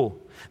school.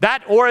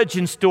 That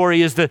origin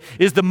story is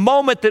the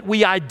moment that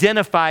we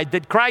identified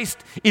that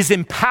Christ is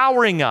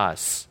empowering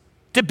us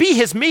to be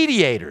his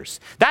mediators.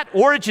 That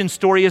origin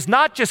story is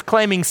not just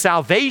claiming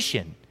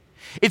salvation.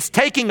 It's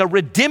taking a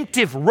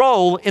redemptive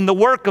role in the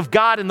work of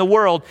God in the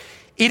world.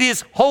 It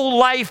is whole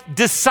life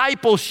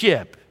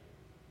discipleship.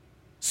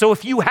 So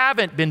if you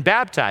haven't been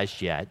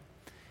baptized yet,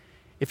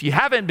 if you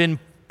haven't been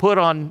put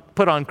on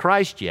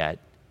Christ yet,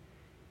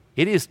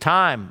 it is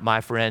time,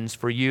 my friends,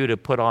 for you to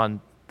put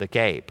on the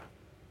cape.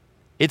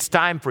 It's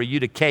time for you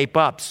to cape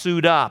up,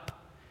 suit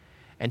up,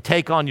 and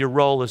take on your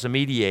role as a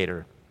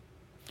mediator.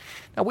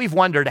 Now, we've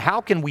wondered,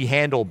 how can we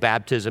handle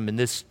baptism in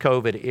this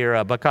COVID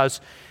era? Because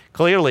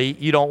clearly,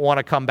 you don't want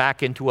to come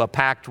back into a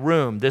packed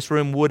room. This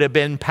room would have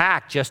been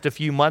packed just a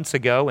few months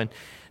ago, and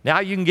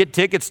now you can get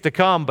tickets to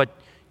come, but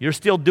you're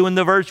still doing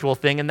the virtual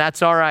thing, and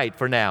that's all right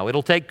for now.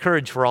 It'll take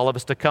courage for all of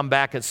us to come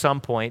back at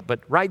some point, but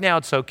right now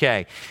it's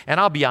okay.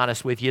 And I'll be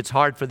honest with you, it's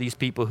hard for these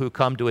people who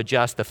come to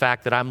adjust the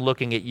fact that I'm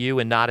looking at you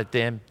and not at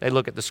them. They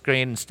look at the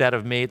screen instead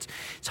of me.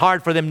 It's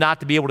hard for them not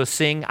to be able to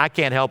sing. I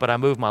can't help it. I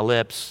move my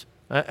lips.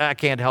 I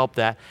can't help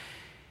that.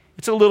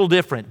 It's a little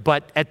different,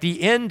 but at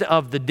the end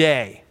of the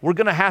day, we're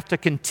going to have to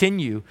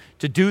continue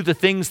to do the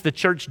things the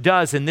church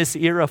does in this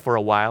era for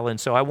a while. And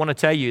so I want to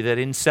tell you that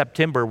in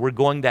September, we're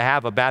going to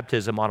have a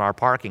baptism on our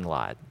parking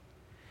lot.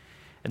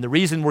 And the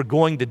reason we're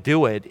going to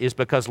do it is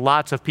because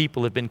lots of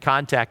people have been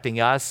contacting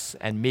us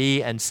and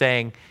me and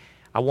saying,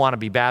 I want to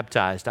be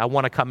baptized. I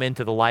want to come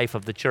into the life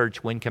of the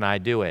church. When can I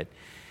do it?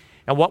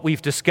 And what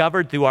we've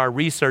discovered through our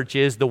research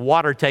is the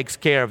water takes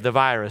care of the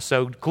virus.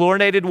 So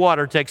chlorinated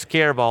water takes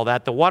care of all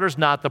that. The water's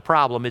not the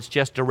problem. It's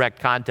just direct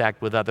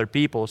contact with other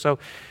people. So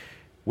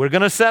we're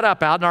going to set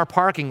up out in our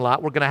parking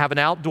lot. We're going to have an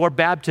outdoor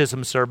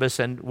baptism service,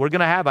 and we're going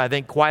to have, I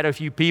think, quite a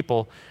few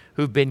people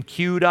who've been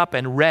queued up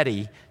and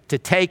ready to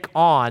take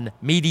on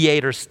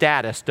mediator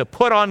status, to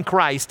put on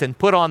Christ and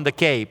put on the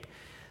cape.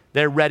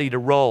 They're ready to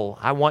roll.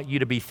 I want you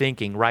to be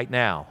thinking right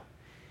now,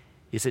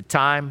 is it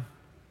time?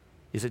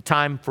 Is it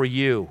time for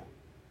you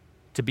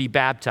to be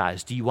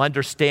baptized? Do you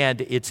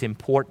understand its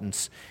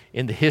importance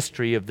in the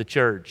history of the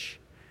church?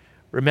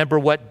 Remember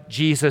what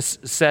Jesus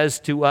says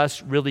to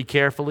us really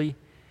carefully?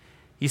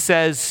 He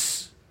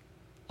says,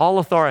 all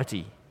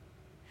authority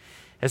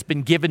has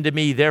been given to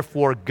me,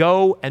 therefore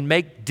go and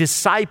make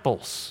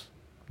disciples,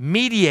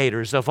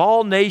 mediators of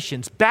all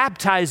nations,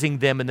 baptizing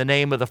them in the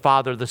name of the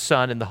Father, the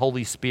Son, and the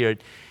Holy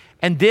Spirit,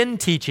 and then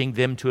teaching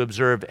them to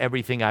observe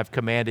everything I've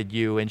commanded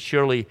you. And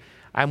surely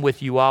I'm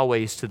with you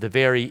always to the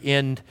very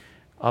end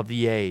of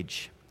the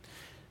age.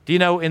 Do you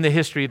know, in the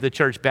history of the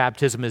church,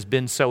 baptism has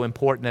been so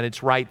important, and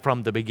it's right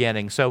from the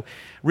beginning. So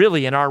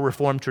really, in our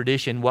Reformed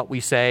tradition, what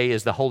we say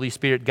is the Holy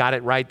Spirit got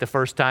it right the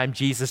first time.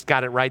 Jesus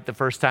got it right the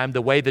first time.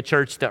 The way the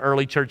church, the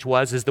early church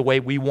was, is the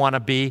way we want to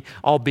be,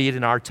 albeit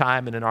in our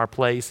time and in our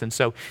place. And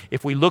so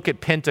if we look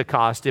at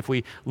Pentecost, if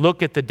we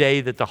look at the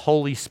day that the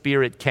Holy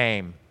Spirit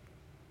came,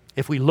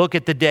 if we look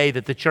at the day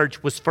that the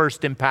church was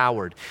first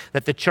empowered,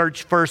 that the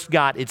church first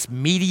got its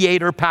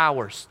mediator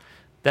powers,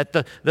 that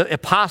the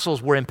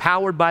apostles were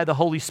empowered by the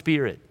Holy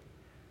Spirit,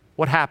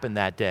 what happened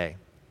that day?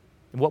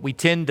 And what we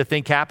tend to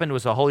think happened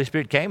was the Holy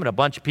Spirit came and a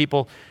bunch of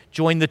people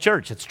joined the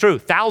church. It's true.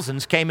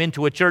 Thousands came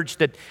into a church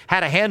that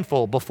had a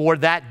handful before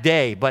that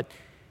day, but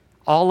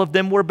all of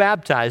them were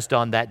baptized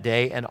on that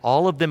day, and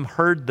all of them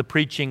heard the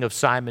preaching of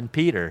Simon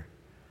Peter.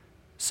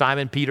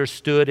 Simon Peter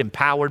stood,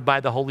 empowered by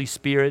the Holy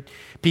Spirit.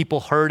 People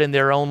heard in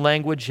their own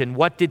language. And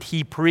what did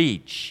he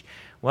preach?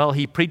 Well,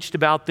 he preached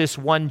about this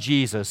one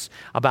Jesus,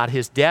 about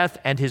his death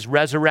and his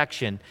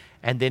resurrection.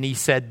 And then he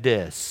said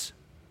this: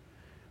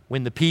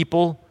 when the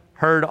people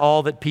heard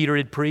all that Peter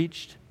had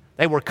preached,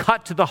 they were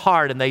cut to the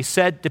heart, and they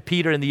said to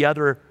Peter and the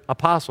other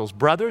apostles,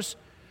 "Brothers,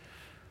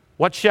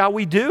 what shall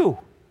we do?"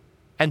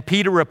 And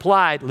Peter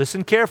replied,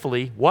 listen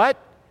carefully, what?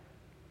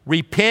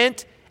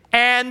 Repent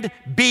and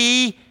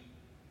be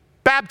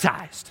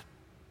baptized.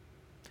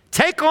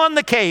 Take on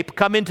the cape,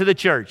 come into the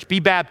church,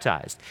 be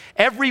baptized.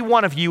 Every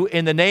one of you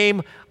in the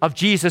name of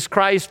Jesus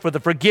Christ for the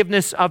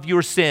forgiveness of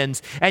your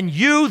sins. And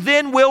you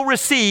then will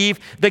receive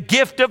the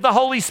gift of the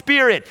Holy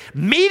Spirit,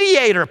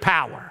 mediator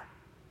power.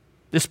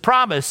 This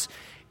promise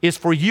is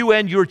for you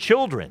and your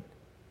children.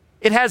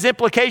 It has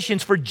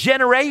implications for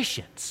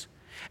generations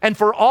and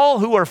for all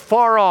who are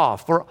far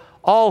off, for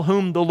all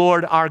whom the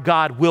Lord our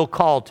God will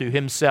call to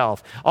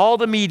himself, all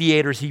the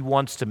mediators he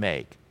wants to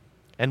make.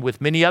 And with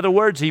many other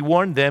words, he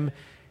warned them,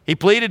 he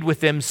pleaded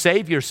with them,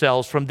 save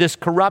yourselves from this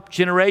corrupt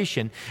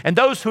generation. And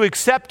those who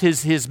accept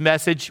his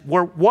message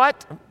were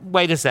what?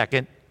 Wait a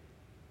second.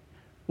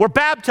 Were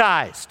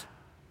baptized.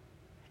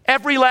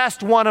 Every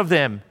last one of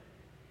them.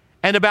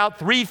 And about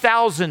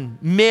 3,000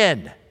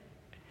 men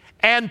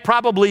and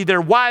probably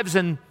their wives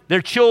and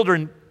their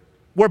children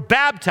were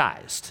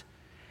baptized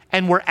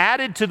and were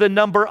added to the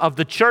number of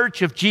the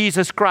Church of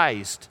Jesus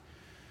Christ,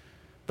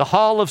 the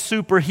Hall of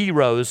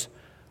Superheroes,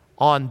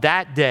 on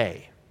that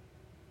day.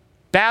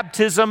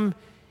 Baptism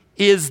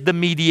is the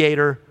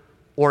mediator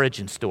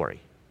origin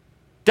story.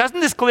 Doesn't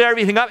this clear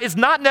everything up? It's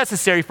not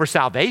necessary for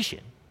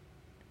salvation.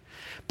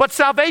 But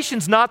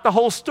salvation's not the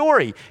whole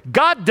story.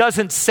 God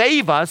doesn't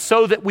save us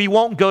so that we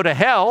won't go to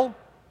hell.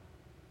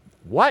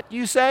 What,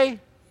 you say?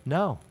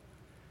 No.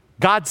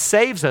 God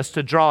saves us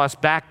to draw us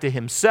back to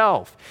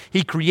himself.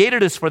 He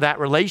created us for that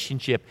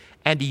relationship,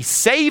 and he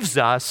saves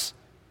us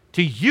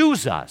to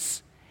use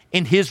us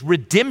in his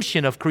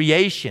redemption of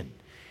creation,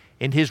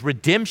 in his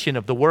redemption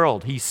of the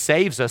world. He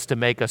saves us to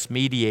make us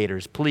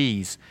mediators.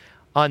 Please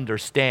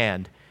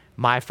understand,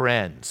 my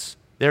friends.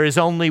 There is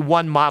only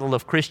one model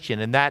of Christian,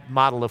 and that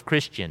model of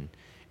Christian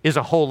is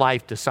a whole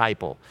life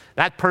disciple.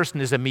 That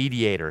person is a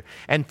mediator.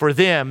 And for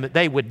them,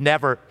 they would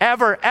never,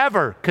 ever,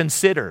 ever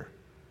consider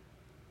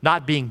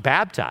not being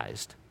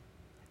baptized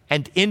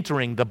and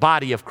entering the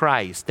body of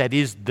Christ, that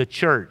is the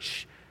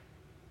church,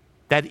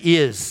 that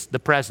is the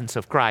presence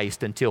of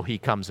Christ until he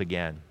comes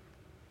again.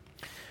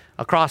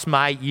 Across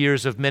my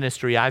years of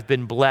ministry, I've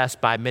been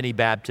blessed by many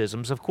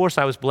baptisms. Of course,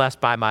 I was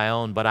blessed by my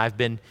own, but I've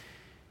been,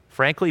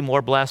 frankly,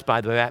 more blessed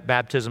by the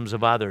baptisms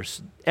of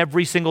others.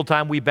 Every single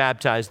time we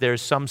baptize,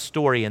 there's some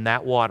story in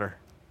that water.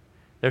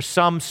 There's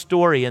some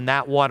story in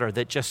that water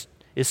that just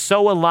is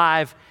so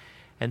alive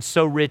and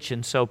so rich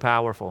and so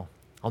powerful.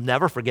 I'll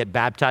never forget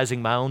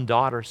baptizing my own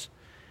daughters.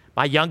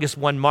 My youngest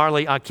one,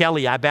 Marley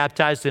Kelly, I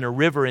baptized in a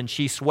river, and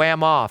she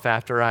swam off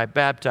after I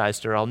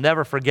baptized her. I'll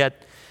never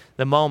forget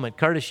the moment.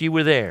 Curtis, you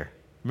were there.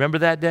 Remember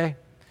that day?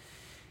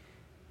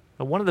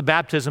 But one of the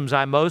baptisms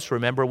I most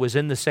remember was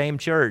in the same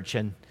church,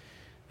 and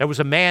there was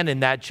a man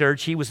in that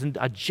church. He was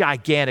a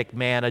gigantic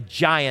man, a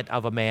giant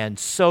of a man,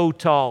 so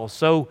tall,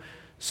 so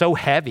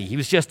heavy. He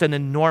was just an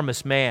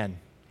enormous man.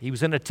 He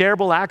was in a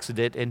terrible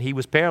accident, and he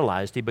was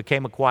paralyzed. He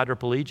became a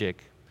quadriplegic.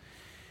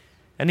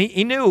 And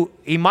he knew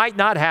he might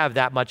not have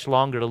that much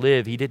longer to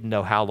live. He didn't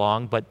know how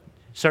long, but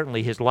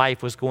certainly his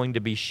life was going to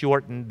be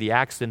shortened. The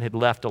accident had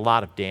left a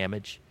lot of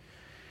damage.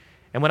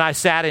 And when I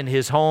sat in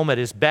his home at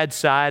his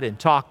bedside and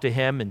talked to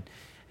him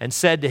and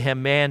said to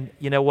him, man,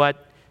 you know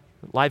what?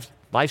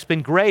 Life's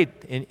been great.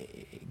 And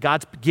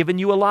God's given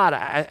you a lot.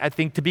 I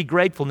think to be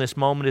grateful in this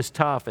moment is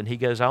tough. And he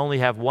goes, I only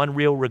have one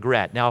real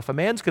regret. Now, if a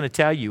man's going to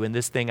tell you in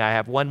this thing, I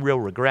have one real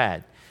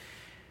regret,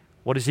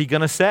 what is he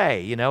going to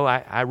say? You know,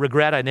 I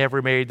regret I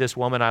never married this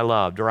woman I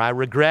loved, or I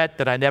regret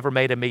that I never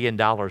made $1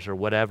 million or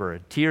whatever.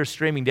 And tears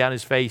streaming down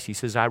his face, he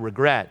says, I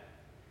regret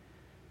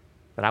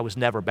that I was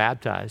never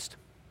baptized.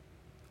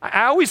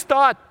 I always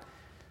thought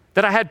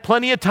that I had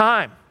plenty of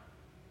time.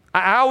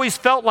 I always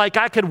felt like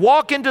I could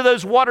walk into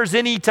those waters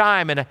any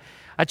time, and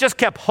I just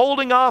kept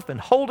holding off and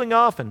holding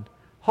off and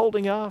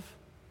holding off.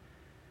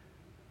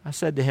 I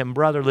said to him,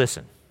 brother,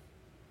 listen.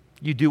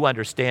 You do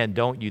understand,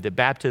 don't you, that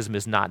baptism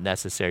is not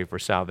necessary for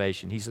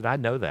salvation? He said, I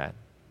know that.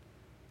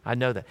 I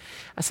know that.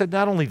 I said,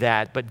 not only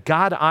that, but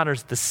God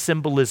honors the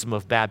symbolism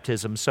of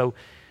baptism. So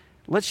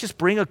let's just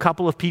bring a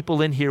couple of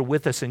people in here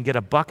with us and get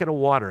a bucket of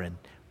water, and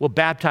we'll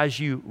baptize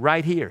you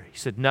right here. He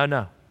said,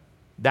 no,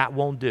 that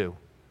won't do.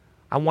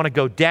 I want to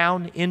go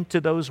down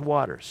into those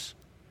waters.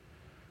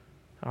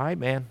 All right,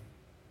 man,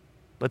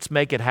 let's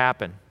make it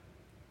happen.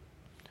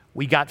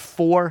 We got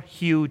 4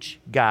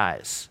 huge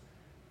guys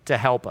to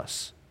help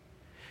us.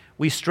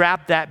 We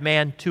strapped that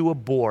man to a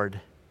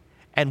board,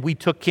 and we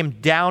took him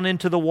down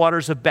into the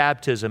waters of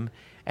baptism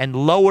and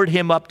lowered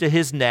him up to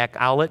his neck.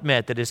 I'll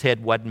admit that his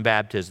head wasn't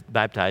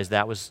baptized.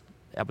 That was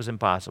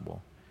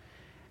impossible.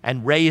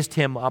 And raised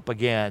him up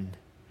again.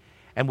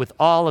 And with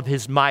all of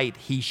his might,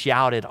 he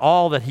shouted.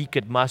 All that he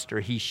could muster,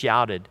 he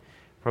shouted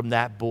from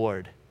that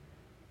board.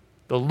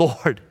 The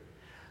Lord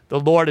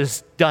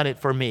has done it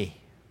for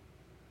me.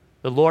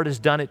 The Lord has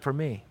done it for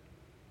me.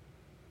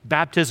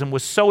 Baptism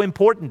was so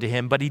important to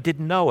him, but he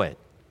didn't know it.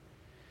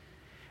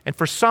 And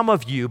for some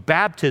of you,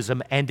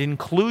 baptism and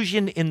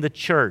inclusion in the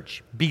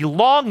church,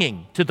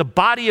 belonging to the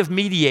body of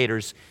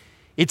mediators,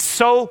 it's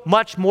so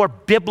much more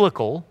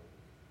biblical,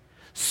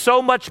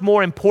 so much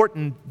more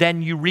important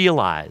than you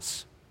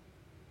realize.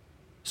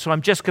 So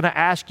I'm just going to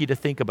ask you to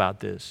think about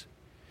this.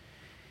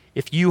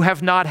 If you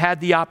have not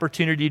had the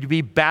opportunity to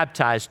be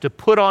baptized, to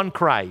put on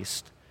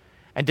Christ,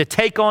 and to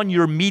take on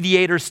your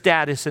mediator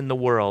status in the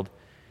world,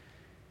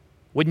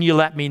 wouldn't you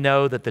let me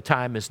know that the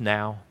time is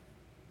now?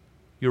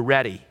 You're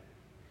ready.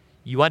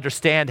 You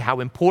understand how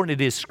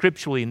important it is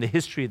scripturally in the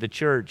history of the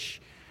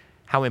church,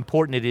 how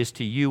important it is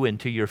to you and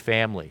to your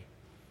family.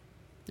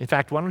 In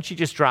fact, why don't you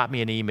just drop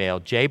me an email,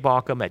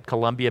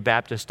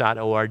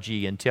 jbalcom@columbiabaptist.org,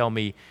 and tell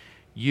me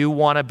you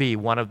want to be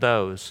one of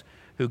those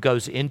who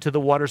goes into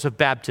the waters of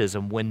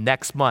baptism when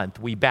next month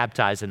we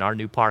baptize in our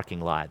new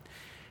parking lot.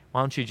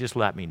 Why don't you just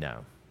let me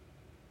know?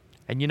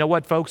 And you know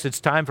what, folks? It's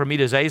time for me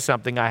to say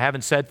something I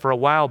haven't said for a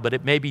while, but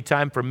it may be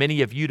time for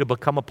many of you to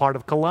become a part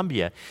of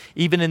Columbia.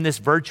 Even in this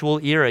virtual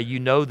era, you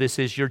know this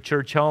is your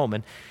church home.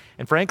 And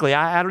frankly,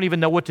 I don't even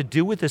know what to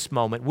do with this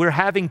moment. We're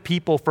having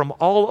people from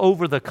all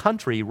over the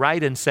country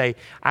write and say,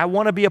 I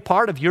want to be a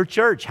part of your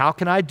church. How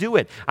can I do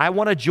it? I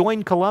want to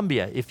join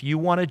Columbia. If you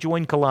want to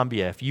join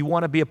Columbia, if you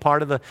want to be a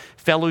part of the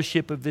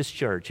fellowship of this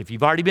church, if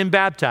you've already been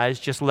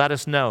baptized, just let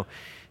us know.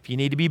 If you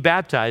need to be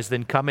baptized,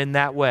 then come in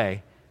that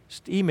way.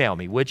 Just email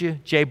me, would you?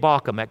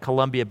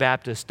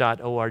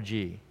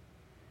 jbalcom@columbiabaptist.org.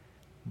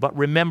 But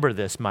remember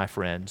this, my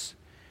friends.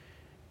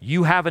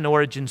 You have an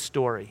origin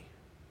story.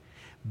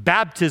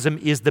 Baptism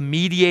is the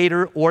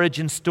mediator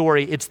origin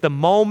story. It's the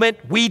moment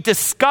we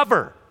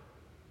discover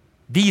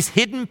these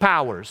hidden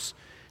powers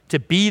to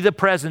be the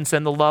presence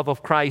and the love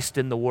of Christ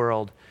in the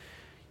world.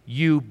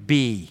 You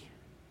be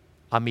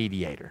a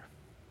mediator.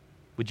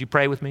 Would you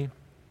pray with me?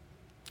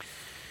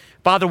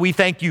 Father, we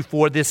thank you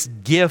for this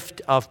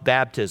gift of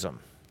baptism.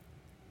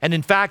 And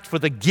in fact, for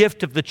the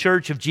gift of the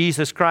Church of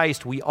Jesus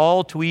Christ, we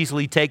all too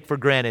easily take for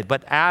granted.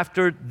 But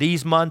after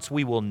these months,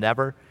 we will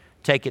never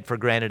take it for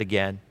granted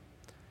again.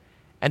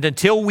 And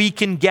until we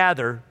can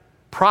gather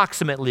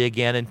proximately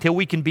again, until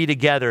we can be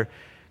together,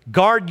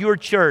 guard your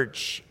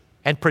church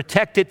and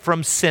protect it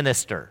from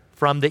sinister,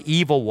 from the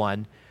evil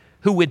one,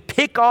 who would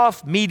pick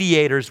off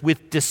mediators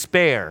with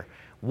despair,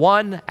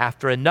 one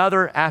after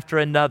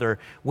another,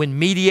 when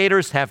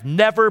mediators have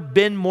never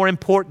been more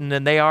important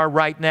than they are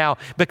right now,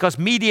 because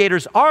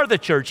mediators are the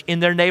church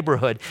in their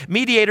neighborhood.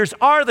 Mediators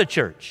are the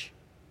church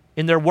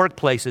in their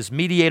workplaces.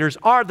 Mediators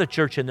are the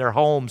church in their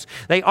homes.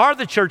 They are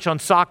the church on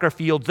soccer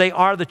fields. They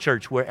are the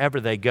church wherever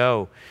they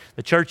go.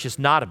 The church is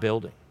not a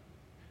building.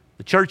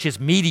 The church is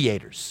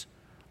mediators,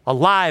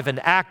 alive and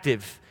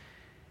active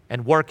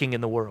and working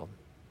in the world.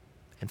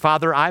 And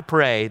Father, I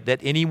pray that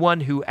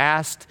anyone who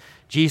asked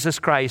Jesus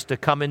Christ to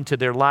come into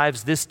their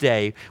lives this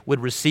day would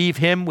receive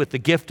him with the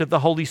gift of the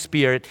Holy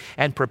Spirit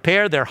and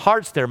prepare their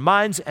hearts, their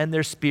minds, and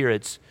their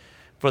spirits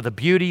for the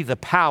beauty, the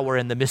power,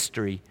 and the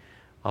mystery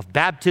of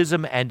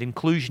baptism and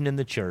inclusion in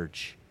the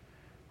church.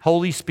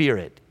 Holy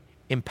Spirit,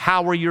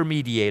 empower your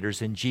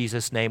mediators. In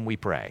Jesus' name we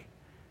pray.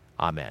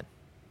 Amen.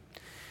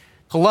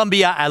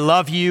 Columbia, I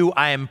love you.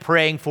 I am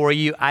praying for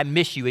you. I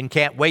miss you and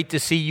can't wait to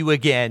see you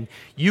again.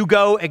 You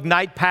go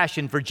ignite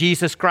passion for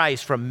Jesus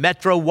Christ from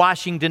Metro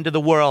Washington to the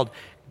world.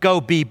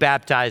 Go be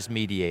baptized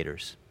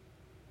mediators.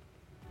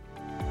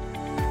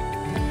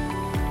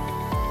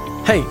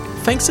 Hey,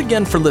 thanks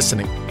again for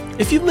listening.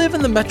 If you live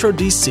in the Metro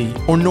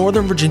DC or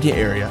Northern Virginia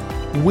area,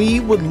 we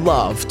would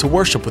love to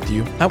worship with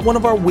you at one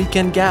of our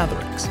weekend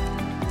gatherings.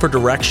 For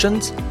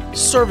directions,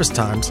 service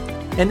times,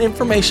 and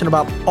information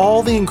about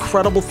all the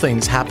incredible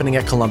things happening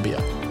at Columbia,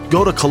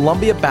 go to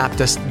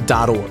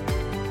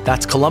columbiabaptist.org.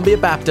 That's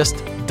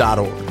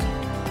columbiabaptist.org.